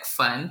just like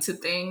fun to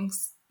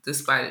things,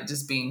 despite it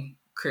just being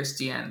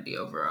Christianity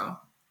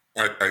overall.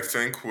 I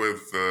think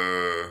with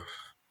the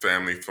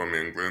family from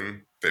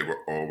England, they were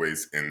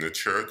always in the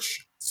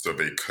church, so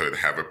they could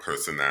have a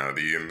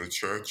personality in the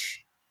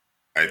church.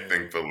 I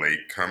think the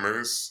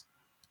latecomers,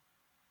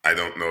 I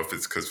don't know if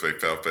it's because they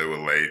felt they were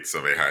late,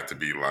 so they had to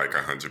be like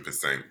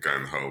 100%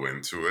 gun-ho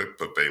into it,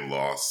 but they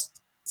lost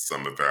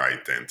some of their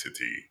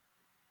identity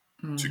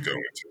to go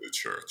into the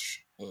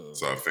church.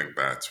 So I think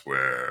that's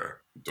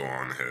where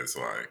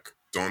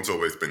Dawn's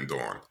always been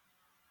Dawn.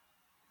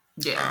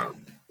 Yeah.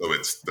 So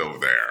it's still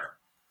there.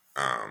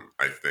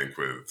 I think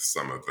with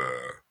some of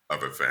the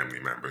other family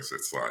members,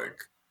 it's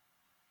like,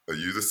 are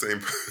you the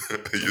same?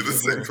 Are you the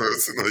same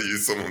person? Or are you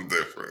someone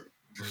different?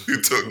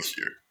 Who took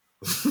you?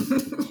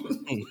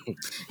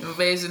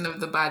 Invasion of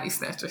the Body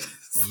Snatchers.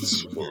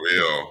 For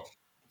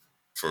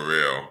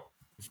real.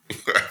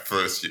 At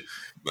first,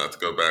 not to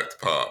go back to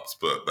Pops,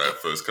 but that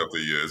first couple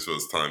of years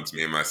was times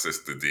me and my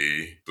sister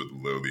D would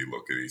literally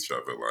look at each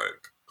other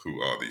like,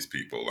 who are these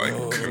people? Like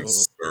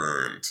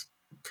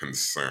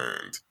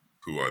concerned.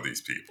 Who are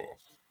these people?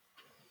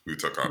 Who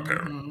took our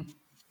parent?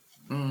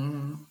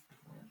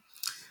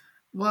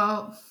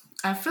 Well,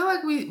 I feel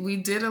like we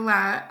did a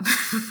lot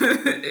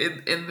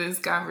in this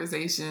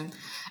conversation.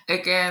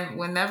 Again,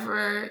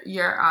 whenever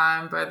you're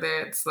on,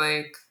 brother, it's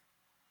like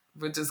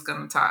we're just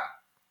gonna talk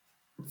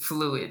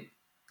fluid,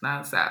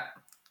 nonstop.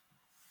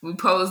 We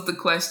posed the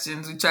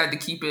questions. We tried to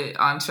keep it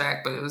on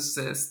track, but it was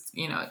just,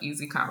 you know,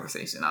 easy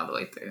conversation all the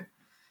way through.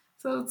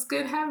 So it's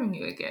good having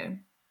you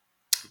again.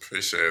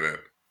 Appreciate it.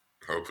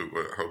 Hope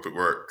it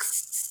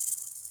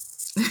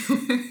works.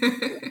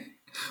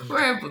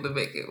 We're able to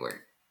make it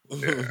work.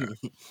 Yeah.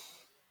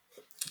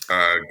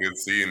 Good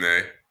seeing you,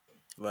 Nay.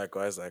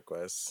 Likewise.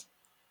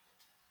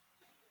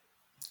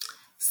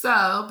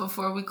 So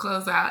before we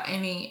close out,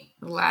 any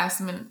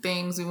last minute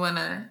things we want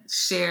to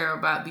share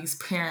about these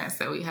parents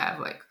that we have,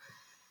 like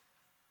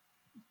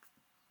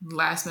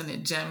last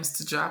minute gems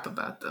to drop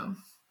about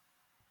them?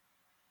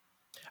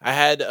 I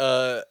had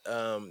you're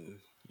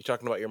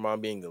talking about your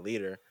mom being the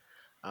leader.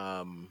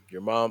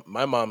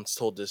 My mom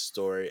told this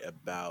story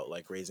about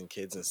like raising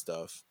kids and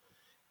stuff,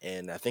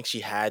 and I think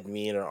she had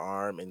me in her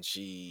arm, and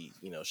she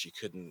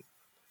couldn't.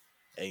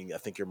 And I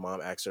think your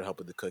mom asked her to help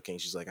with the cooking.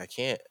 She's like, I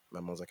can't. My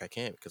mom's like, I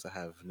can't because I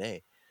have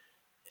Nay.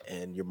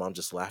 And your mom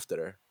just laughed at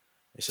her.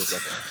 It's just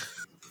like,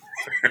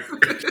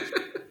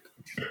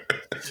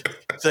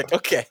 it's like,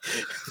 okay,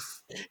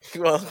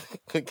 well,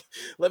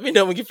 let me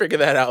know when you figure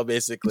that out,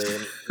 basically.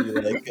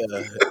 And like,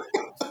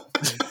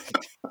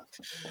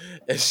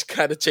 and she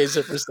kind of changed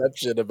her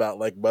perception about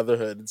like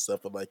motherhood and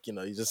stuff. And like,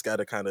 you just got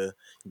to kind of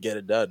get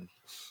it done.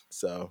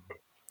 So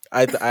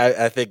I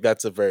think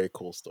that's a very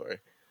cool story.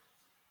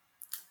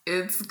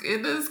 It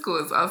is cool.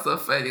 It's also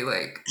funny.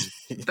 Like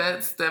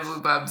that's definitely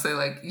Bob say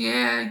like,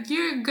 yeah,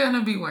 you're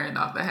gonna be wearing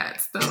all the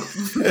hats though.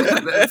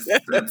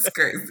 that's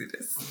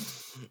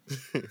craziness.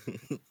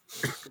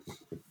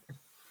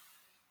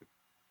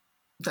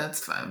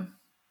 That's fun.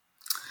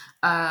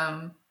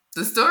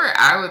 The story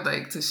I would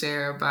like to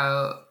share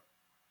about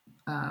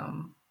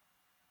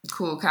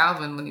Cool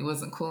Calvin when he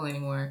wasn't cool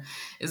anymore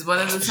is one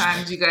of the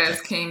times you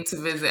guys came to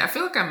visit. I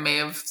feel like I may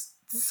have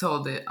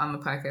told it on the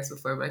podcast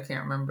before, but I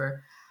can't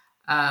remember.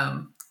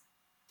 I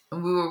don't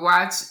even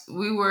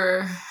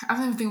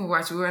think we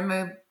watched. We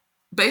were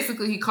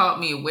basically he called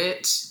me a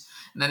witch,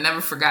 and I never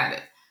forgot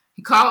it.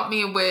 He called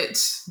me a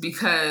witch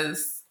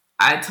because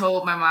I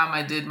told my mom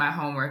I did my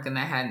homework and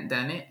I hadn't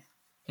done it.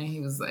 And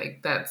he was like,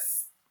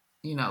 that's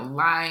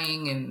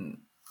lying and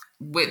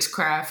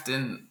witchcraft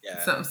and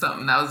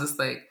something. I was just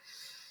like,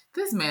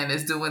 this man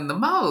is doing the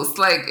most.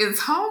 Like,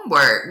 it's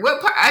homework.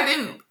 What part? I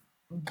didn't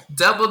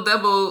double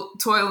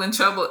toil and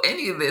trouble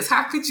any of this.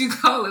 How could you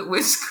call it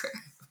witchcraft?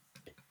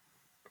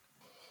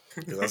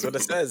 Because that's what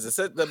it says.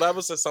 The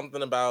Bible says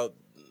something about,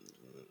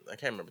 I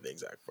can't remember the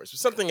exact words, but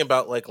something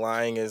about like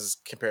lying is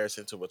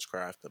comparison to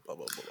witchcraft and blah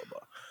blah blah blah blah.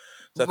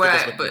 So I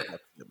think that's what you're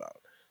talking about.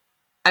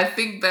 I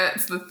think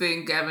that's the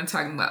thing Gavin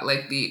talking about,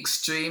 like the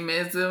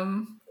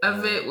extremism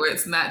of it, where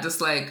it's not just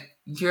like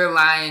you're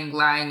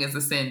lying is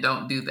a sin,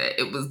 don't do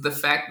that. It was the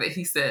fact that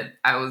he said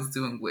I was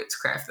doing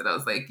witchcraft that I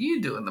was like,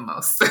 you doing the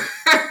most.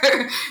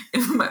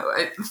 in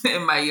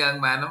my young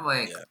mind, I'm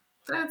like,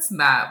 that's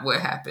not what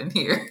happened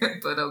here.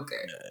 But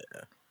okay.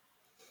 Yeah.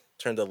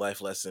 Turned a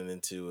life lesson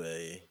into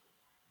a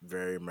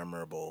very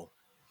memorable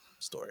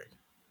story.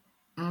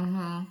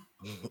 I'm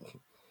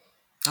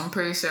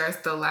pretty sure I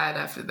still lied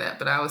after that,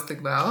 but I was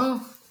thinking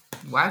about,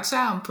 watch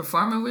out, I'm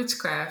performing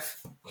witchcraft.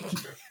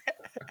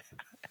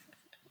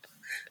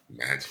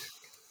 Magic.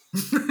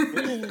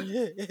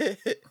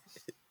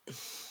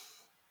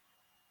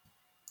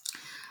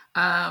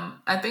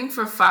 I think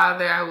for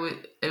father,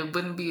 it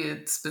wouldn't be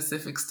a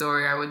specific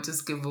story. I would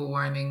just give a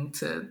warning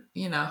to,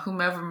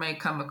 whomever may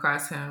come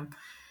across him.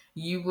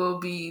 You will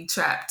be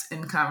trapped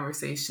in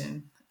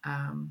conversation.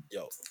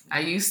 I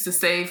used to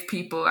save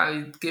people. I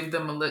would give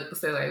them a look,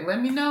 say like,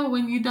 let me know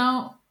when you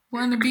don't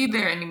want to be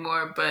there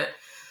anymore. But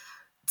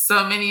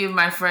so many of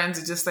my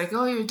friends are just like,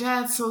 oh, your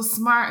dad's so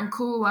smart and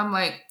cool. I'm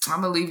like,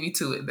 I'm going to leave you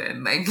to it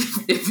then. Like,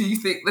 if you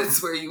think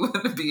that's where you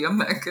want to be, I'm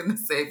not going to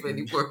save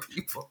any more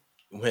people.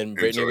 When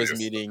Brittany was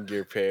meeting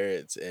your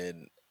parents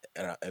and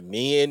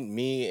me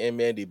and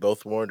Mandy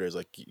both warned her,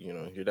 like,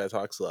 your dad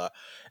talks a lot.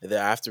 And then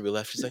after we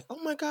left, she's like,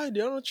 oh my God,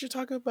 you don't know what you're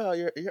talking about.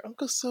 Your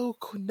uncle's so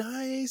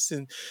nice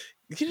and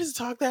he doesn't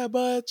talk that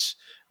much.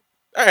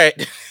 All right.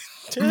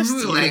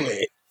 Just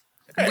wait.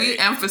 We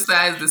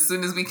emphasized as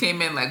soon as we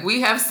came in, like,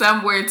 we have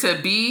somewhere to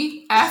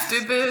be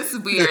after this.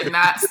 We are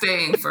not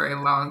staying for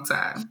a long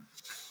time.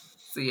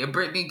 So yeah,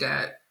 Brittany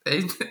got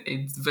a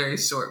very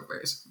short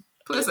version.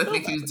 Plus, I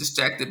think he was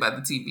distracted by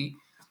the TV.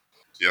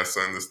 Yes,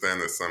 I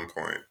understand at some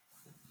point.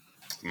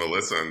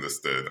 Melissa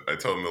understood. I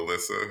told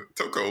Melissa, it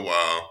took her a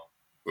while,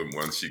 but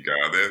once she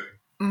got it.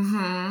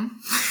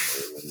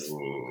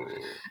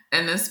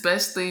 And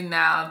especially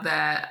now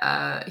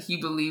that he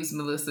believes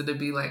Melissa to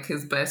be like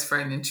his best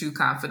friend and true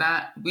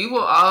confidant, we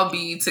will all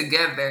be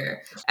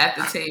together at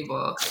the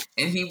table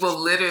and he will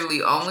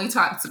literally only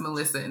talk to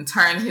Melissa and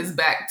turn his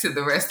back to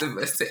the rest of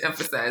us to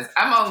emphasize,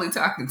 I'm only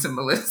talking to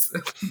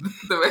Melissa.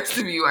 The rest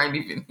of you aren't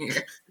even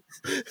here.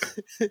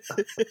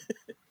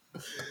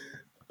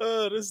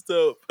 Oh, that's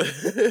dope.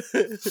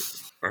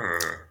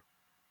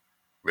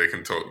 They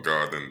can talk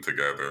garden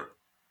together.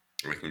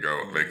 They can go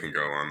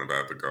on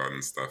about the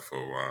garden stuff for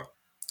a while.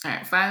 All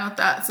right, final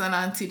thoughts on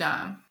Auntie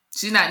Dom.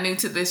 She's not new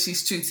to this.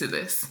 She's true to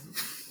this.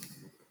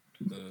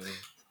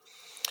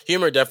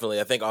 Humor, definitely.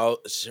 I think all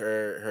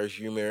her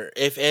humor,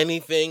 if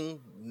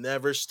anything,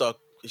 never stuck.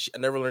 I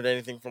never learned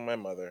anything from my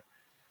mother.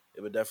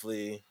 It would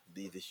definitely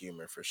be the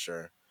humor for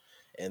sure.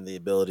 And the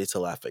ability to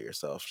laugh at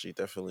yourself. She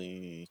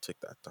definitely took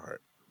that to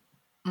heart.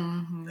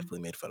 Definitely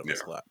made fun of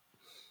us a lot.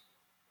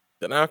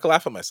 But now I can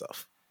laugh at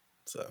myself.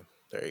 So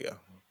there you go.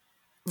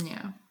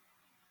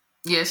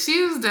 Yeah,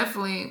 she was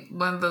definitely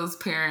one of those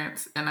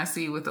parents, and I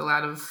see with a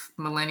lot of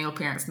millennial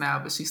parents now,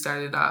 but she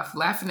started off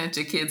laughing at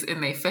your kids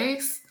in their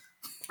face.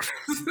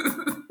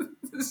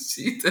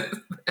 She does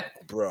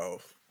that.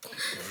 Bro,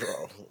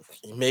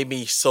 it made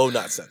me so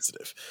not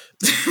sensitive.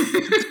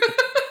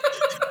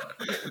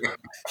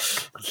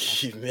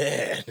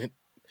 Man.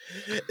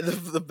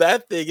 The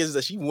bad thing is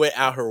that she went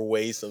out her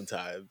way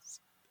sometimes.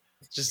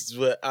 Just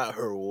went out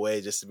her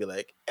way just to be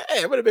like,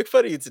 hey, I'm going to make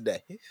fun of you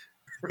today.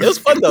 It was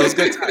fun, though. It was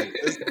good time.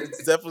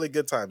 It's definitely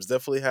good times.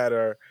 Definitely had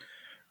our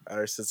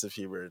sense of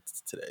humor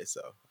today, so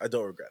I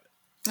don't regret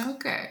it.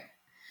 Okay.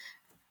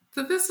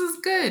 So this was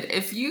good.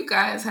 If you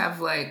guys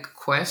have like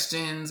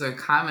questions or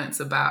comments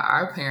about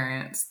our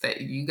parents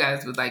that you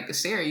guys would like to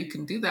share, you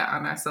can do that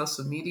on our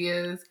social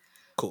medias,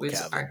 which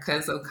are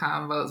Cuzzo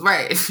Convos.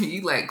 Right. If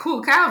you like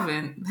Cool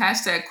Calvin,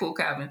 hashtag Cool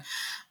Calvin,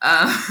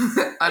 on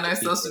our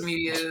social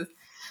medias.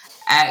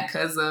 At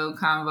Cuzzo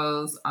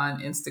Convos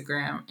on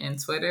Instagram and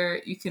Twitter.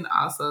 You can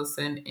also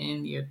send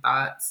in your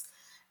thoughts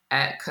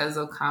at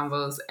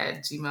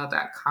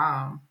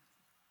cuzzoconvos@gmail.com.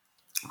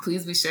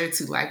 Please be sure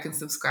to like and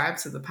subscribe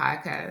to the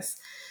podcast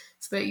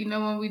so that you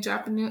know when we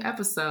drop a new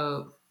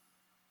episode.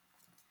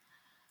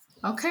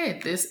 Okay,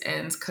 this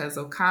ends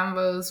Cuzzo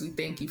Convos. We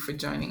thank you for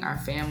joining our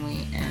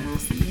family and we'll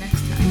see you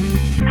next time.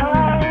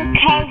 Hello,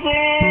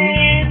 cousin.